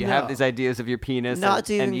you have No. these ideas of your penis Not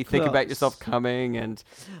and even you think about close. yourself coming and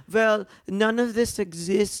Well, none of this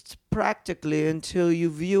exists practically until you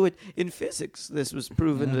view it in physics. This was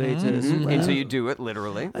proven later as well. until you do it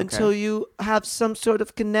literally. Okay. Until you have some sort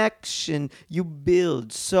of connection you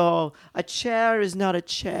build. So a chair is not a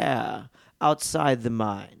chair outside the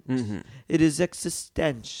mind. It is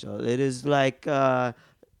existential. It is like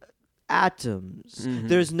atoms.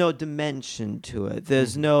 There's no dimension to it.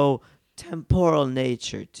 There's no temporal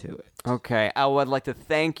nature to it. Okay, I would like to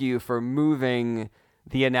thank you for moving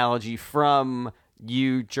the analogy from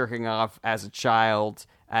you jerking off as a child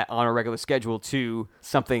on a regular schedule to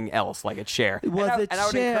something else like a chair. Well, and I, the and I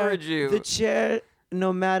would chair, encourage you. the chair,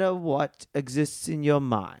 no matter what exists in your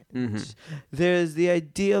mind, there's the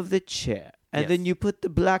idea of the chair, and Yes. then you put the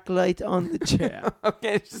black light on the chair,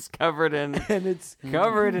 Okay, it's just covered in and it's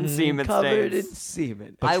covered in semen covered in stains.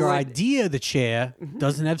 semen. But I your would- idea of the chair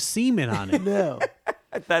doesn't have semen on it. No,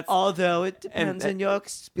 That's although it depends and- on your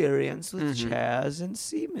experience with chairs and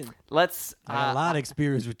semen. let's. I got a lot of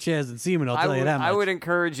experience with chairs and semen. I'll tell you that much. I would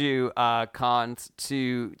encourage you, Kant,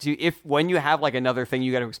 to if when you have like another thing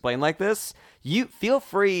you got to explain like this, you feel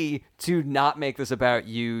free to not make this about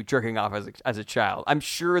you jerking off as a child. I'm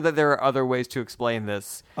sure that there are other ways to explain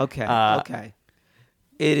this. Okay, okay.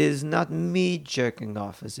 It is not me jerking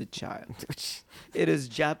off as a child. It is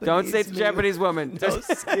Japanese. Don't say it's a me Japanese with woman. No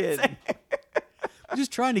Just- skin. I'm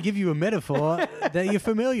just trying to give you a metaphor that you're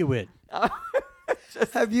familiar with.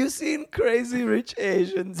 Have you seen Crazy Rich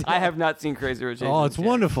Asians? I have not seen Crazy Rich Asians Oh, it's yet.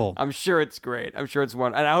 wonderful. I'm sure it's great. I'm sure it's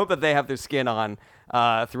wonderful. And I hope that they have their skin on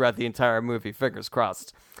throughout the entire movie. Fingers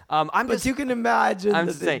crossed. I'm But just, you can imagine. I'm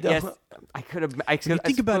that just they saying, yes, don't- I could have. I When you could,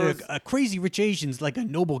 think about it, suppose- a Crazy Rich Asian's like a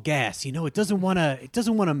noble gas. You know, it doesn't want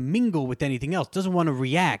to mingle with anything else. Doesn't want to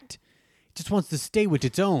react. It just wants to stay with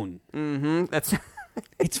its own. that's.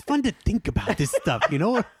 It's fun to think about this stuff, you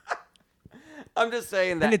know? I'm just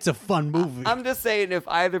saying that. And it's a fun movie. I'm just saying, if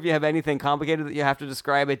either of you have anything complicated that you have to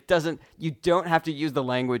describe, you don't have to use the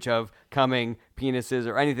language of coming, penises,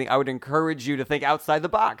 or anything. I would encourage you to think outside the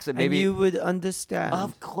box and and maybe. you would understand.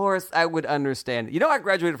 Of course, I would understand. You know, I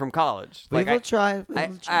graduated from college. we will try. We I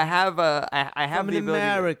will try. have I have From the an ability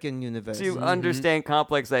American university. to understand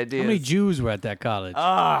complex ideas. How many Jews were at that college?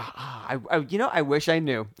 I wish I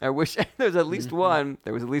knew. I wish there was at least one.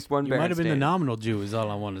 There was at least one. you might have been the Berenstain. nominal Jew, is all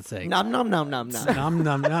I want to say. Nom nom nom nom nom. Nom,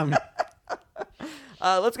 nom, nom.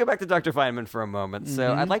 Let's go back to Dr. Feynman for a moment.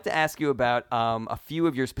 So I'd like to ask you about a few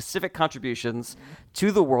of your specific contributions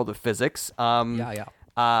to the world of physics.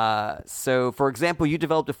 So, for example, you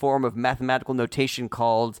developed a form of mathematical notation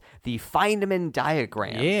called the Feynman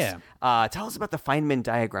diagrams. Yeah. Tell us about the Feynman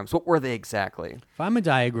diagrams. What were they exactly? Feynman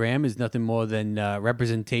diagram is nothing more than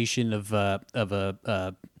representation of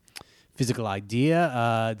a physical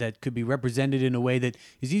idea that could be represented in a way that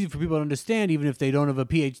is easy for people to understand, even if they don't have a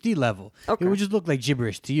PhD level. Okay. It would just look like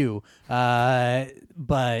gibberish to you,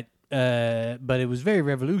 but it was very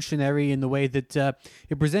revolutionary in the way that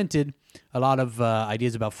it presented a lot of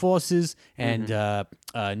ideas about forces and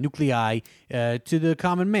nuclei to the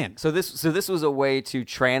common man. So this was a way to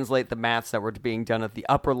translate the maths that were being done at the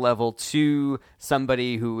upper level to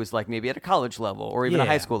somebody who was like maybe at a college level or even a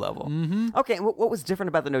high school level. Okay, and what was different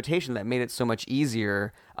about the notation that made it so much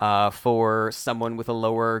easier for someone with a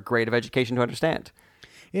lower grade of education to understand?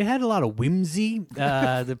 It had a lot of whimsy.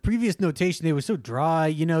 The previous notation, they were so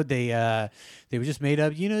dry. They were just made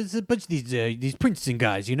up. It's a bunch of these Princeton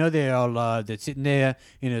guys. They're all they're sitting there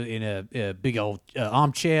in a big old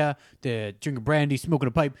armchair. They're drinking brandy, smoking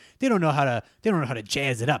a pipe. They don't know how to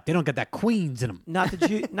jazz it up. They don't got that Queens in them. Not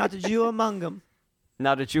the Jew among them.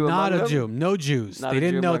 Not a Jew among Not a them? Jew. No Jews. Not They a Jew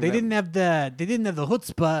didn't know. among They them. didn't have the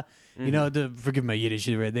chutzpah. Forgive my Yiddish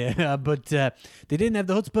right there, but they didn't have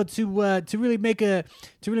the chutzpah to really make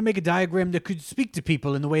a diagram that could speak to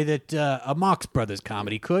people in the way that a Marx Brothers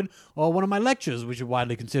comedy could, or one of my lectures, which are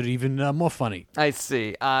widely considered even more funny. I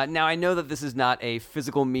see. Now I know that this is not a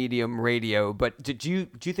physical medium, radio, but do you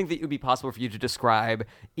think that it would be possible for you to describe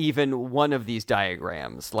even one of these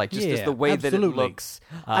diagrams, like just Yeah, the way that it absolutely. looks?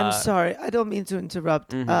 I'm sorry. I don't mean to interrupt.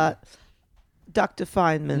 Dr.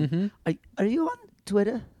 Feynman, are you on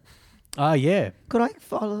Twitter? Yeah. Could I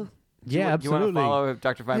follow? Yeah, You want absolutely. to follow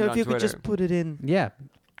Dr. Feynman If on you Twitter? could just put it in Yeah.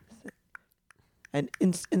 and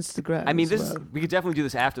Instagram. I mean, as well. we could definitely do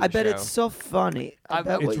this after the I bet show. it's so funny. I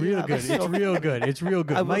bet It's what It's you real have good. is It's so real good. It's real I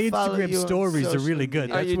good. will My follow Instagram you on stories are social really good.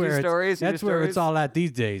 media. Oh, you do stories? You do That's where it's stories? all at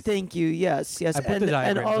these days. Thank you. Yes. I put the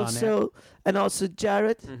diagrams on and also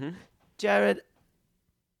Jared. Jared,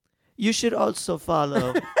 you should also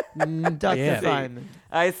follow Dr. yeah. Feynman.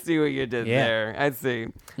 I see what you did Yeah. there. I see.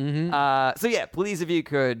 So yeah, please, if you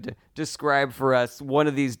could describe for us one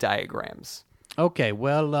of these diagrams. Okay,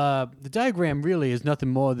 well, the diagram really is nothing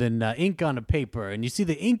more than ink on a paper, and you see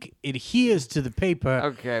the ink adheres to the paper.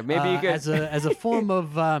 Okay, maybe you could- as a form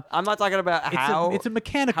of. I'm not talking about how it's a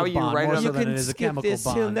mechanical how you bond write it more on so You the- than can it is a skip chemical this.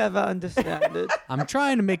 bond. He'll never understand it. I'm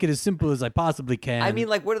trying to make it as simple as I possibly can. I mean,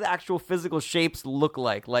 like, what do the actual physical shapes look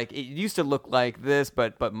like? Like, it used to look like this,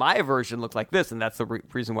 but my version looked like this, and that's the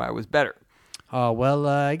reason why it was better. Oh, well,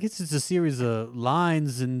 I guess it's a series of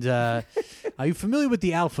lines, and are you familiar with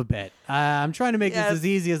the alphabet? I'm trying to make Yes, this as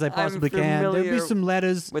easy as I I'm possibly can. There'll be familiar some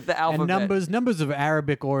letters with the alphabet. and numbers of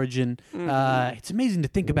Arabic origin. It's amazing to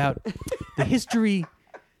think about the history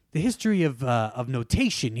of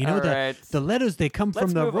notation. You know, All right. the letters, they come Let's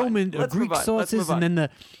from the move on. Roman or Let's Greek move on. Let's sources, move on. and then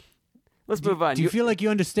Let's move on. do you feel like you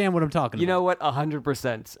understand what I'm talking You about? know what?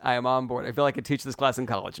 100%. I am on board. I feel like I could teach this class in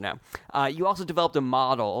college now. You also developed a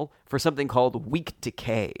model for something called weak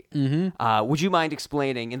decay. Would you mind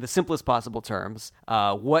explaining, in the simplest possible terms,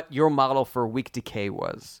 what your model for weak decay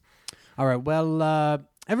was? All right. Well,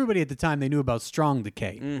 everybody at the time, they knew about strong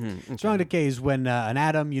decay. Strong decay is when an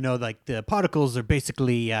atom, like the particles are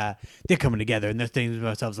basically they're coming together, and they're thinking to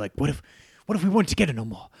themselves like, what if we weren't together no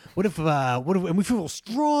more? What if and we feel real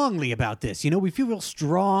strongly about this? We feel real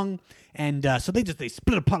strong, and so they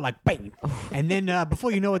split apart like bang, and then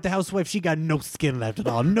before you know it, the housewife, she got no skin left at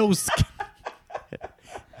all, no skin.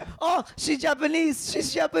 Oh, she's Japanese.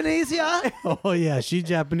 She's Japanese, yeah? Oh yeah, she's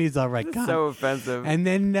Japanese, all right. Con. So offensive. And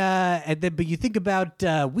then, but you think about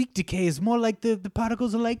weak decay is more like the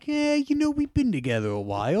particles are like, we've been together a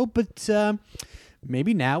while, but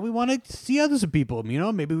maybe now we want to see others of people.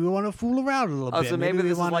 Maybe we want to fool around a little Oh, bit. so maybe we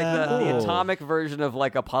this is wanna, like the atomic version of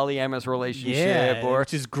like a polyamorous relationship, yeah, or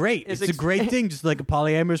which is great. It's It's a great thing, just like a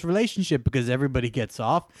polyamorous relationship, because everybody gets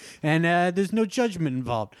off and there's no judgment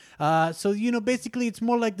involved. So basically, it's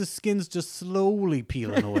more like the skin's just slowly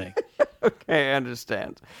peeling away. Okay, I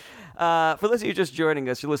understand. For those of you just joining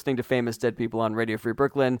us, you're listening to Famous Dead People on Radio Free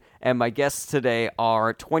Brooklyn, and my guests today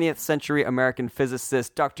are 20th century American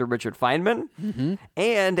physicist Dr. Richard Feynman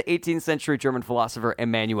and 18th century German philosopher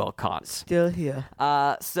Immanuel Kant. Still here.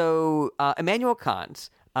 So Immanuel Kant,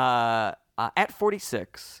 at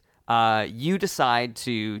 46, you decide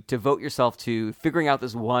to devote yourself to figuring out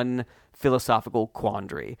this one philosophical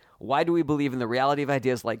quandary. Why do we believe in the reality of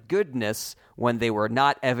ideas like goodness when they were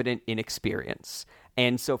not evident in experience?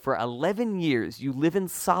 And so for 11 years, you live in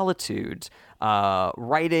solitude,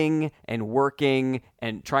 writing and working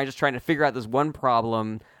and trying to figure out this one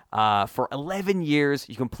problem. For 11 years,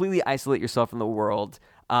 you completely isolate yourself from the world.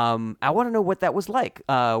 I want to know what that was like.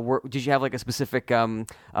 Did you have like a specific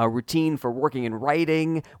routine for working and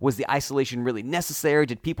writing? Was the isolation really necessary?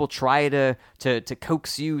 Did people try to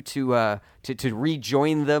coax you to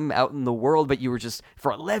rejoin them out in the world, but you were just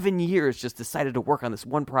for 11 years just decided to work on this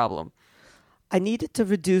one problem? I needed to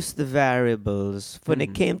reduce the variables when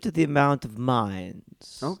it came to the amount of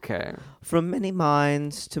minds. Okay. From many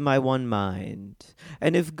minds to my one mind.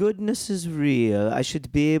 And if goodness is real, I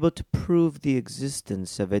should be able to prove the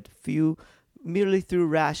existence of it merely through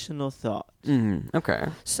rational thought. Okay.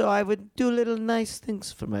 So I would do little nice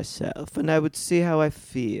things for myself, and I would see how I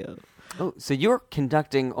feel. Oh, so you're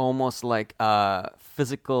conducting almost like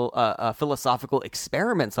philosophical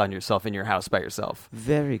experiments on yourself in your house by yourself.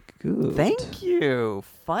 Very good. Thank you.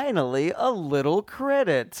 Finally, a little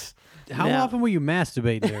credit. How Now- often were you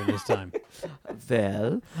masturbating during this time?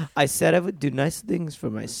 Well, I said I would do nice things for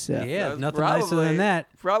myself. Yeah, nothing nicer than that.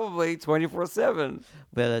 Probably 24/7.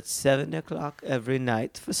 Well, at 7 o'clock every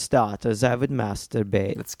night, for starters, I would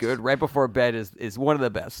masturbate. That's good. Right before bed is one of the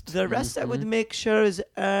best. The rest I would make sure is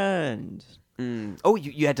earned. Oh,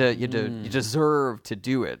 you deserve to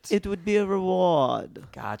do it. It would be a reward.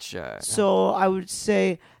 Gotcha. So I would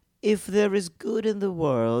say, if there is good in the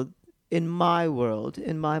world, in my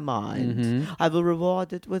mind, I will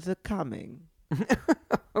reward it with a coming.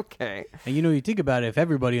 Okay. And you think about it, if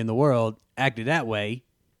everybody in the world acted that way,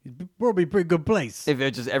 the world would be a pretty good place. If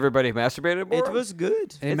it just everybody masturbated more? It was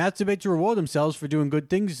good. They masturbate to reward themselves for doing good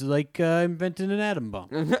things like inventing an atom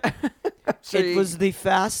bomb. So It was the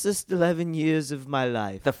fastest 11 years of my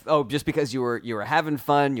life. just because you were having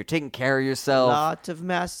fun, you're taking care of yourself. Lot of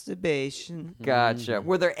masturbation. Gotcha.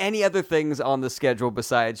 Were there any other things on the schedule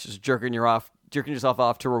besides just jerking yourself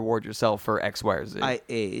off to reward yourself for X, Y, or Z? I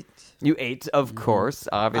ate. You ate, of course,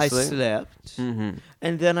 obviously. I slept. And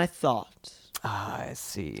then I thought I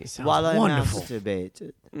see. while I wonderful.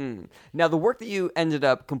 masturbated. Now, the work that you ended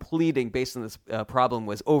up completing based on this problem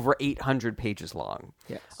was over 800 pages long.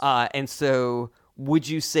 Yes. And so would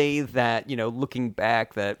you say that, looking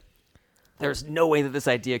back, that there's no way that this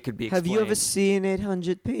idea could be Have explained? you ever seen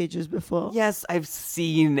 800 pages before? Yes, I've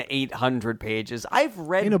seen 800 pages. I've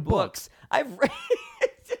read In a book. books. I've read...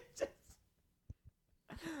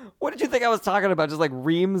 What did you think I was talking about? Just like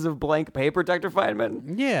reams of blank paper, Dr.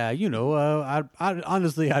 Feynman? Yeah, I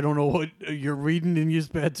honestly, I don't know what you're reading in your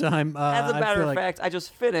spare time. As a I matter feel of like- fact, I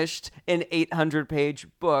just finished an 800-page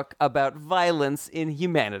book about violence in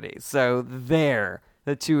humanity. So there,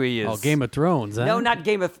 the two of you. Oh, Game of Thrones, huh? No, not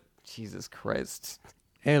Game of... Jesus Christ.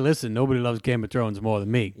 Hey, listen, nobody loves Game of Thrones more than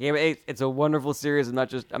me. Yeah, it's a wonderful series. I'm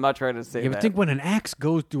not trying to say You ever that. think when an axe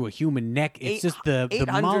goes through a human neck, it's just the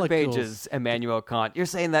 800 molecules. pages, Immanuel Kant. You're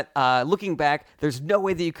saying that looking back, there's no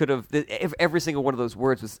way that you could have, if every single one of those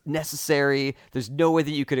words was necessary, there's no way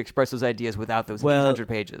that you could express those ideas without those Well, 800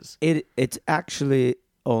 pages. It's actually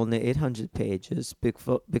only 800 pages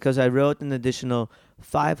because I wrote an additional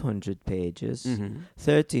 500 pages,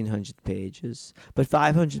 1,300 pages, but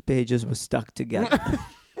 500 pages were stuck together.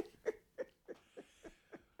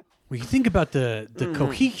 Well, you think about the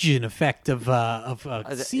cohesion effect of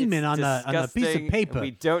semen It's on a piece disgusting. of paper.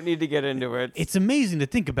 We don't need to get into it. It's amazing to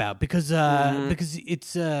think about because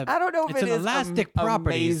it's I don't know if it's it an is elastic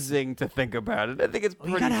properties. amazing to think about it. I think it's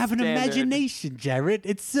pretty You gotta have an standard. imagination, Jared.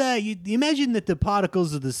 It's you imagine that the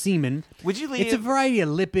particles of the semen. Would you It's a leave- variety of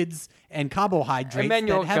lipids and carbohydrates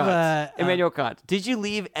Immanuel that have Kant. a Immanuel Kant. Did you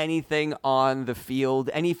leave anything on the field?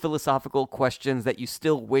 Any philosophical questions that you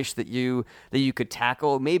still wish that you could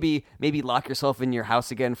tackle? Maybe lock yourself in your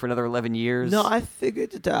house again for another 11 years. No, I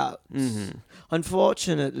figured it out.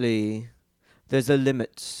 Unfortunately, there's a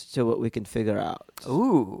limit to what we can figure out.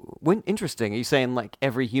 Ooh, interesting. Are you saying like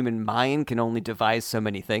every human mind can only devise so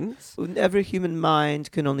many things? Every human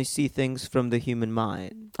mind can only see things from the human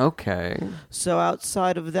mind. Okay. So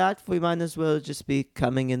outside of that, we might as well just be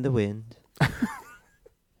coming in the wind.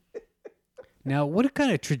 Now, what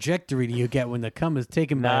kind of trajectory do you get when the cum is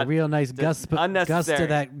taken by a Not real nice gust of unnecessary.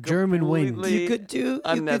 that German wind? Completely You could do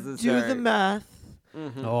unnecessary. the math.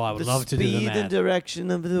 Oh, I would The love to do the speed and math.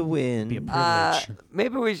 direction of the Be a wind. privilege.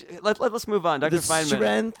 Maybe let's move on, Dr. The Feynman.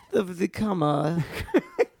 strength of the comer.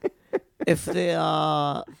 If they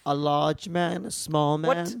are a large man, a small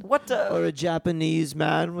man, What or a Japanese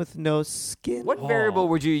man with no skin. What variable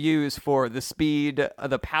would you use for the speed,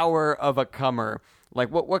 the power of a comer? Like,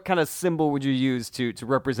 what kind of symbol would you use to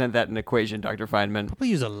represent that in an equation, Dr. Feynman? Probably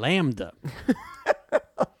use a lambda.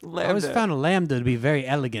 Lambda. I always found a lambda to be very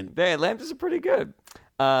elegant. Hey, lambdas are pretty good.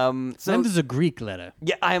 So, Lambda's a Greek letter.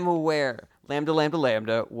 yeah, I'm aware. Lambda, Lambda,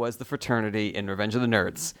 Lambda was the fraternity in Revenge of the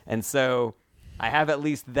Nerds. And so I have at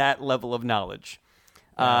least that level of knowledge.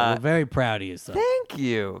 We're very proud of you, son. Thank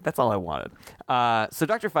you. That's all I wanted. So,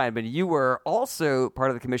 Dr. Feynman, you were also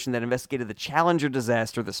part of the commission that investigated the Challenger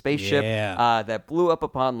disaster, the spaceship that blew up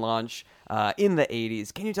upon launch in the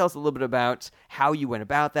 80s. Can you tell us a little bit about how you went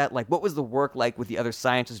about that? Like, what was the work like with the other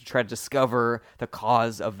scientists to try to discover the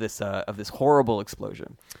cause of this horrible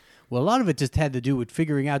explosion? Well, a lot of it just had to do with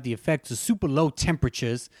figuring out the effects of super low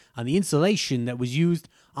temperatures on the insulation that was used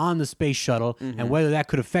on the space shuttle and whether that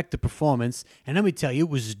could affect the performance. And let me tell you, it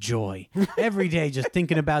was a joy. Every day just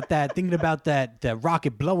thinking about that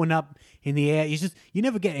rocket blowing up in the air. You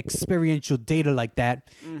never get experiential data like that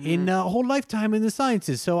in a whole lifetime in the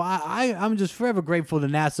sciences. So I'm just forever grateful to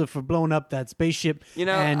NASA for blowing up that spaceship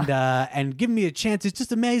and giving me a chance. It's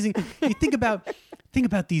just amazing. You think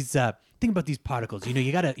about these particles.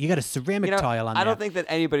 You got a ceramic tile on there. I don't think that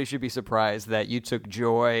anybody should be surprised that you took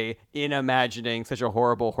joy in imagining such a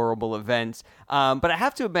horrible, horrible event. But I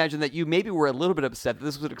have to imagine that you maybe were a little bit upset that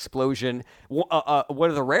this was an explosion, one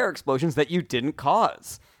of the rare explosions that you didn't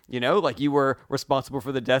cause. Like you were responsible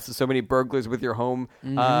for the deaths of so many burglars with your home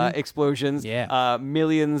explosions. Yeah.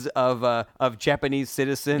 Millions of Japanese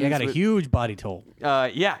citizens. I got a huge body toll.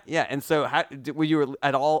 Yeah. And so were you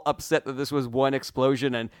at all upset that this was one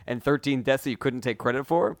explosion and 13 deaths that you couldn't take credit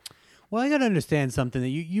for? Well, I got to understand something that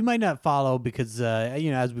you might not follow because,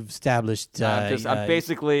 as we've established, I'm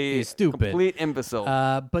basically you're stupid. Complete imbecile.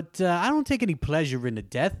 But I don't take any pleasure in the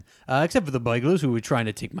death, except for the burglars who were trying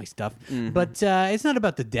to take my stuff. But it's not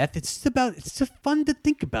about the death. It's just fun to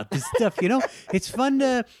think about this stuff. It's fun.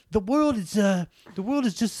 The world is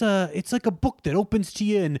just it's like a book that opens to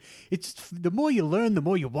you, and it's the more you learn, the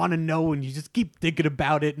more you want to know, and you just keep thinking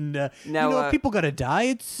about it. And if people gotta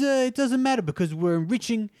die, it doesn't matter because we're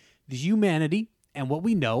enriching the humanity and what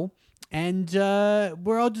we know, and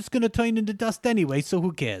we're all just going to turn into dust anyway, so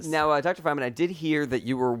who cares? Now, Dr. Feynman, I did hear that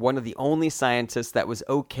you were one of the only scientists that was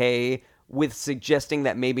okay with suggesting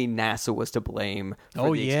that maybe NASA was to blame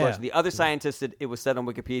for the explosion. The other scientists, it was said on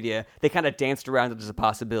Wikipedia, they kind of danced around it as a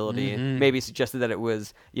possibility and maybe suggested that it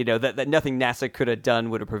was, that nothing NASA could have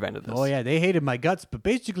done would have prevented this. Oh, yeah, they hated my guts, but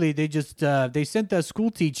basically they just, they sent their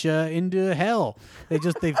school teacher into hell.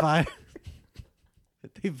 They fired...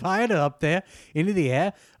 They fired her up there into the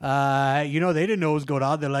air. They didn't know what was going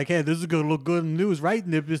on. They're like, hey, this is going to look good in the news, right?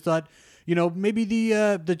 And they just thought, maybe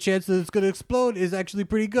the chance that it's going to explode is actually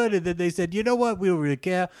pretty good. And then they said, you know what? We don't really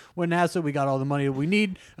care. We're NASA. We got all the money that we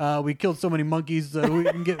need. We killed so many monkeys. Who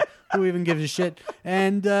even gives a shit?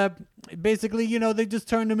 And basically, they just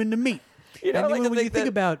turned them into meat. I don't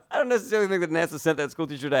necessarily think that NASA sent that school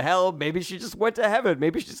teacher to hell. Maybe she just went to heaven.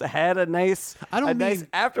 Maybe she just had a nice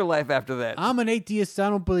afterlife after that. I'm an atheist. I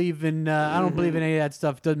don't believe in any of that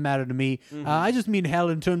stuff. Doesn't matter to me. I just mean hell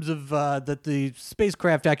in terms of that the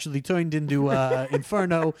spacecraft actually turned into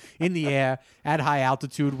inferno in the air at high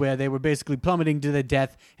altitude, where they were basically plummeting to their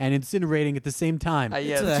death and incinerating at the same time.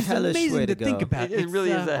 It's a hellish amazing way to think go. about. It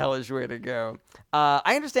really is a hellish way to go.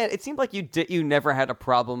 I understand. It seemed like you never had a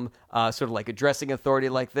problem sort of like addressing authority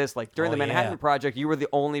like this. Like during the Manhattan Project, you were the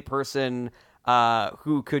only person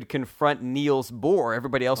who could confront Niels Bohr.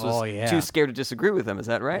 Everybody else was too scared to disagree with him. Is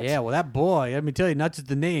that right? Yeah, well, that boy, let me tell you, not just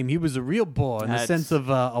the name, he was a real boar in the sense of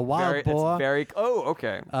a wild boar.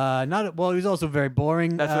 Okay. He was also very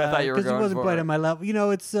boring. That's what I thought you were going for. Because he wasn't quite at my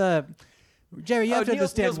level. It's... Jerry, you have to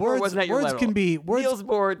understand, words can be... Niels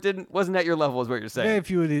Bohr wasn't at your level, is what you're saying. Very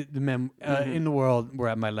few of the men in the world were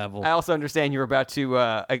at my level. I also understand you were about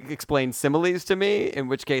to explain similes to me, in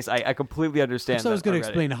which case I completely understand. So I was going to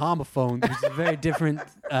explain homophones, which is a very different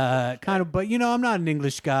kind of... But, I'm not an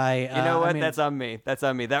English guy. You know what? That's on me.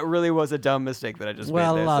 That really was a dumb mistake that I just made.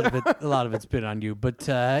 Well, a lot of it's been on you, but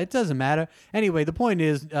it doesn't matter. Anyway, the point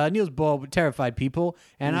is, Niels Bohr terrified people,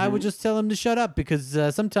 and I would just tell him to shut up, because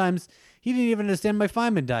sometimes... He didn't even understand my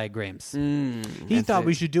Feynman diagrams. He thought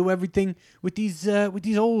we should do everything with these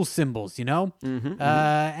old symbols,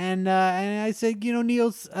 And I said,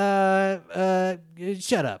 Niels,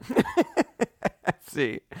 shut up. I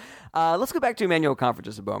see. Let's go back to Immanuel Kant for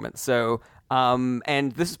just a moment. So,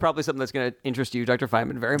 and this is probably something that's going to interest you, Dr.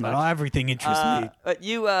 Feynman, very much. Well, everything interests me. But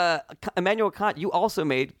you, Immanuel Kant, you also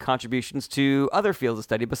made contributions to other fields of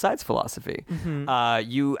study besides philosophy.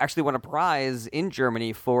 You actually won a prize in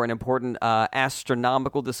Germany for an important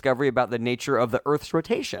astronomical discovery about the nature of the Earth's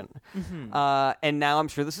rotation. And now I'm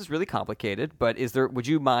sure this is really complicated, but would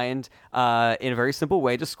you mind, in a very simple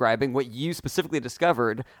way, describing what you specifically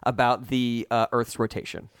discovered about the Earth's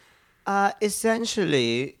rotation?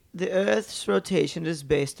 Essentially, the Earth's rotation is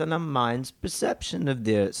based on our mind's perception of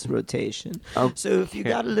the Earth's rotation. Okay. So if you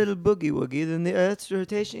got a little boogie woogie, then the Earth's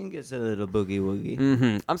rotation gets a little boogie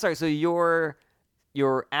woogie. I'm sorry. So your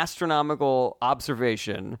your astronomical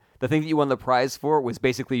observation, the thing that you won the prize for, was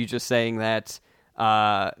basically you just saying that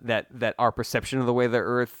that our perception of the way the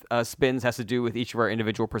Earth spins has to do with each of our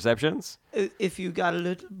individual perceptions. If you got a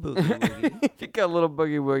little boogie woogie, If you got a little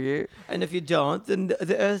boogie woogie. and if you don't, then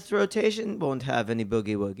the Earth's rotation won't have any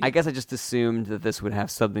boogie woogie. I guess I just assumed that this would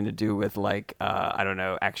have something to do with, like, I don't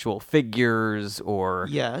know, actual figures or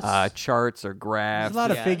Yes. charts or graphs. There's a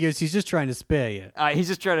lot of Yes. figures. He's just trying to spare you. He's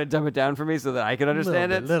just trying to dumb it down for me so that I can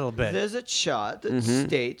understand it. Little bit. There's a chart that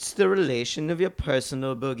states the relation of your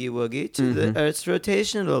personal boogie woogie to the Earth's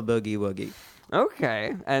rotational boogie woogie.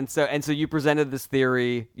 Okay, and so you presented this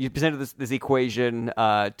theory, you presented this equation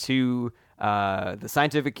to the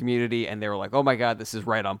scientific community, and they were like, "Oh my God, this is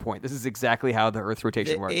right on point. This is exactly how the Earth's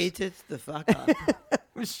rotation They works." ate it the fuck up.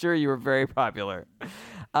 I'm sure you were very popular.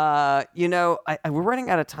 We're running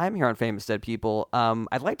out of time here on Famous Dead People.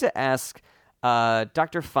 I'd like to ask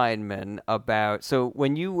Dr. Feynman about, so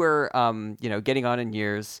when you were, getting on in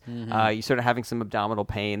years, you started having some abdominal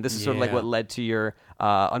pain. This is sort of like Yeah. what led to your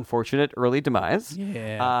unfortunate early demise.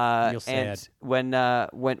 Yeah, real And sad.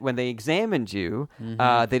 when they examined you,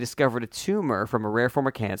 they discovered a tumor from a rare form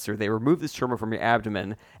of cancer. They removed this tumor from your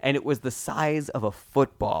abdomen, and it was the size of a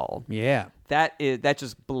football. Yeah. That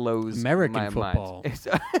just blows American my football.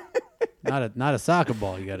 mind. Not a soccer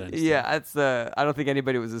ball, you gotta understand. Yeah, that's. I don't think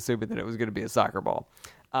anybody was assuming that it was going to be a soccer ball.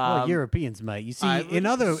 Well, Europeans might. You see, I in would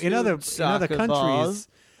other assume soccer countries, balls.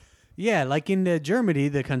 yeah, like in Germany,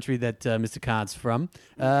 the country that Mr. Kant's from,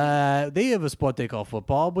 they have a sport they call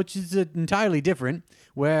football, which is entirely different.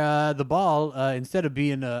 Where the ball, instead of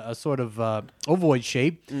being a sort of ovoid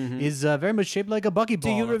shape, is very much shaped like a buckyball.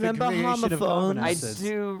 Do you a remember configuration of homophones? I combinances.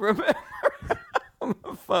 do remember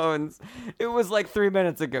homophones. It was like 3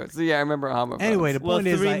 minutes ago, so yeah, I remember homophones. Anyway, the Well, point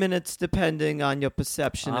is, 3 like, minutes depending on your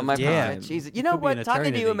perception Oh of my Yeah. God, Jesus! You It know could be what? an Talking to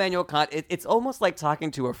you, eternity. Immanuel Kant, it's almost like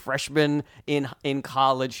talking to a freshman in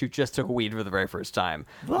college who just took weed for the very first time.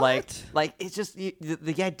 What? Like it's just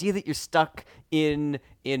the idea that you're stuck in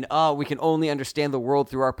we can only understand the world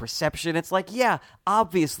through our perception. It's like, yeah,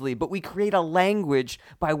 obviously, but we create a language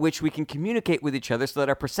by which we can communicate with each other so that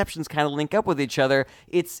our perceptions kind of link up with each other.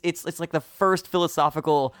 It's like the first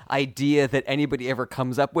philosophical idea that anybody ever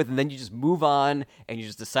comes up with, and then you just move on and you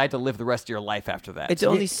just decide to live the rest of your life after that. It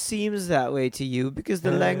only seems that way to you because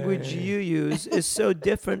the language you use is so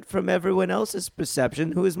different from everyone else's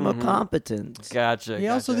perception who is more competent. Gotcha.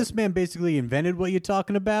 Yeah, also, this man basically invented what you're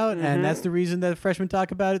talking about, and that's the reason that freshmen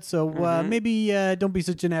talk about it. So maybe don't be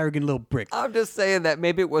such an arrogant little prick. I'm just saying that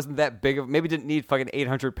maybe it wasn't that big of, maybe it didn't need fucking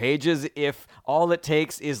 800 pages if all it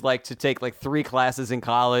takes is like to take like 3 classes in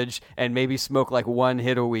college and maybe smoke like 1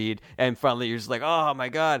 hit of weed, and finally you're just like, oh my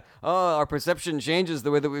God, oh, our perception changes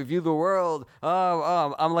the way that we view the world.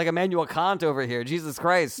 Oh, I'm like Immanuel Kant over here. Jesus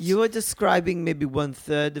Christ. You are describing maybe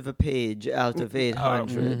 1/3 of a page out of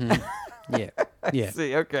 800. Yeah.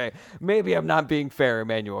 See, okay. Maybe I'm not being fair,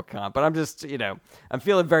 Immanuel Kant, but I'm just, I'm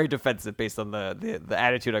feeling very defensive based on the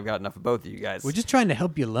attitude I've gotten off of both of you guys. We're just trying to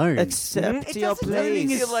help you learn. Accept It your doesn't Learning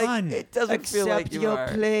place. is feel like fun. it doesn't feel like Accept you your are.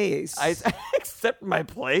 place. I accept my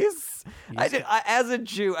place. As a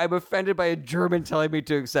Jew, I'm offended by a German telling me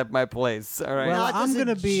to accept my place. All right. Well, Not I'm as a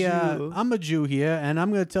gonna be. Jew. I'm a Jew here, and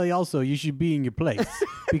I'm gonna tell you also you should be in your place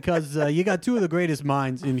because you got 2 of the greatest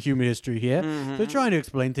minds in human history here. They're trying to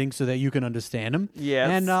explain things so that you can understand them. Yes.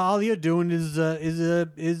 And all you're doing is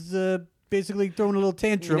basically throwing a little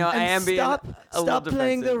tantrum. I am being stop a little stop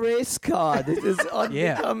playing the defensive. race card. It is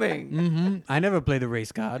unbecoming. I never play the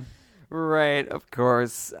race card. Right, of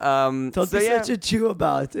course. Don't so be yeah. such a Jew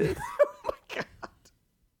about it.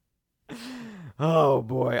 Oh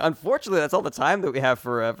boy! Unfortunately, that's all the time that we have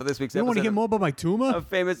for this week's You episode. want to hear more about my tumor? of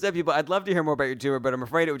Famous Dead People? I'd love to hear more about your tumor, but I'm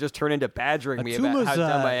afraid it would just turn into badgering me about how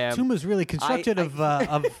dumb I am. tumor's really constructed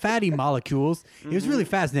of fatty molecules. It was really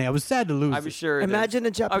fascinating. I was sad to lose I'm it. sure. it is. Imagine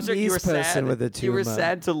a I'm sure you were Japanese person sad. with a You were tumor.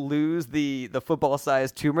 sad to lose the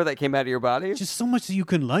football-sized tumor that came out of your body. Just so much that you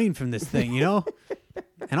can learn from this thing, you know?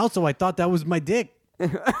 And also, I thought that was my dick.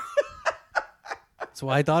 That's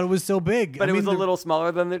why I thought it was so big. But I it was mean, a little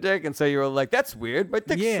smaller than their dick, and so you were like, "That's weird. My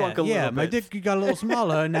dick shrunk a little bit." my dick got a little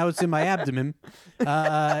smaller, and now it's in my abdomen.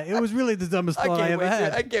 It was really the dumbest I thought I can't ever wait.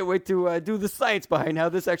 had. I can't wait to do the science behind how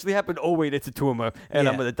this actually happened. Oh wait, it's a tumor, and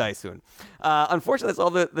I'm Yeah. gonna die soon. Unfortunately, that's all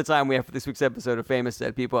the time we have for this week's episode of Famous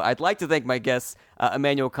Dead People. I'd like to thank my guests,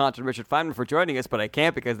 Immanuel Kant and Richard Feynman, for joining us, but I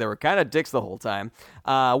can't because they were kind of dicks the whole time.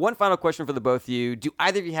 One final question for the both of you: do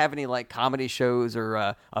either of you have any like comedy shows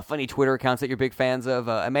or funny Twitter accounts that you're big fans of?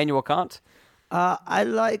 Immanuel Kant. I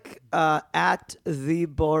like at the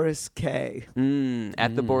Boris K.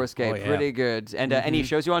 At the Boris K. Oh, yeah. Pretty good. And any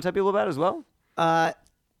shows you want to tell people about as well?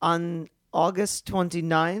 On August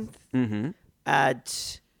 29th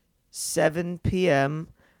at 7 p.m.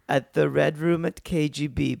 at the Red Room at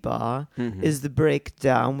KGB Bar is the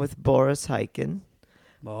Breakdown with Boris Hyken.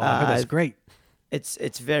 Oh, that's great.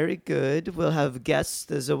 It's very good. We'll have guests.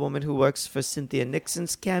 There's a woman who works for Cynthia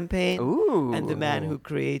Nixon's campaign. Ooh. And the man who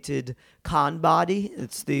created Con Body.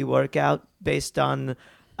 It's the workout based on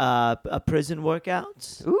a prison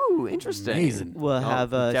workout. Ooh, interesting. Amazing. We'll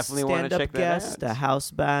have a definitely wanna stand-up check that guest, out. a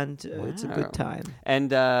house band. It's a Wow. good time.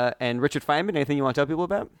 And Richard Feynman, anything you want to tell people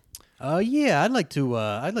about? Yeah, I'd like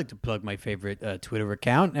to plug my favorite Twitter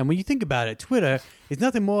account. And when you think about it, Twitter is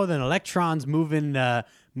nothing more than electrons moving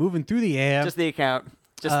through the air. Just the account.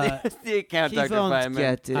 Just the account, He Dr. won't Feynman.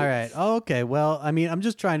 get it. All right. Oh, okay. Well, I mean, I'm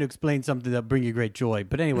just trying to explain something that'll bring you great joy.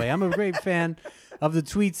 But anyway, I'm a great fan of the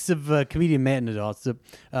tweets of comedian Matt Nadolstub,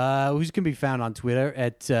 who can be found on Twitter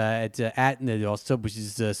at Nadolstub, which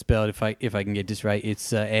is spelled, if I can get this right,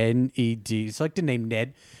 it's N-E-D. It's like the name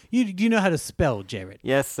Ned. Do you know how to spell, Jared?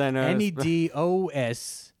 Yes, I know. Nedostu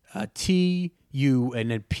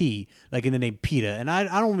and then P, like in the name Peter. And I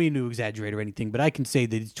don't mean to exaggerate or anything, but I can say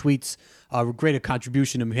that these tweets are a greater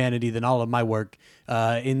contribution to humanity than all of my work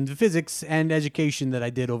in the physics and education that I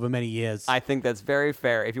did over many years. I think that's very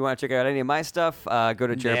fair. If you want to check out any of my stuff, go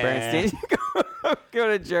to Jared Berenstein. Go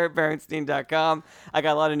to jaredberenstein.com. I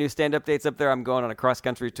got a lot of new stand-up dates up there. I'm going on a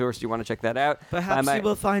cross-country tour, so you want to check that out. Perhaps you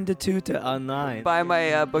will find a tutor online. Buy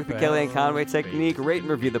my book, The Kellyanne Conway Technique. Rate and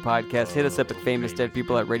review the podcast. Hit us up at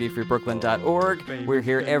famousdeadpeople at radiofreebrooklyn.org. We're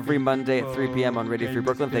here every Monday at 3 p.m. on Radio Free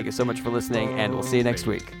Brooklyn. Thank you so much for listening, and we'll see you next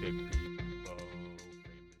week.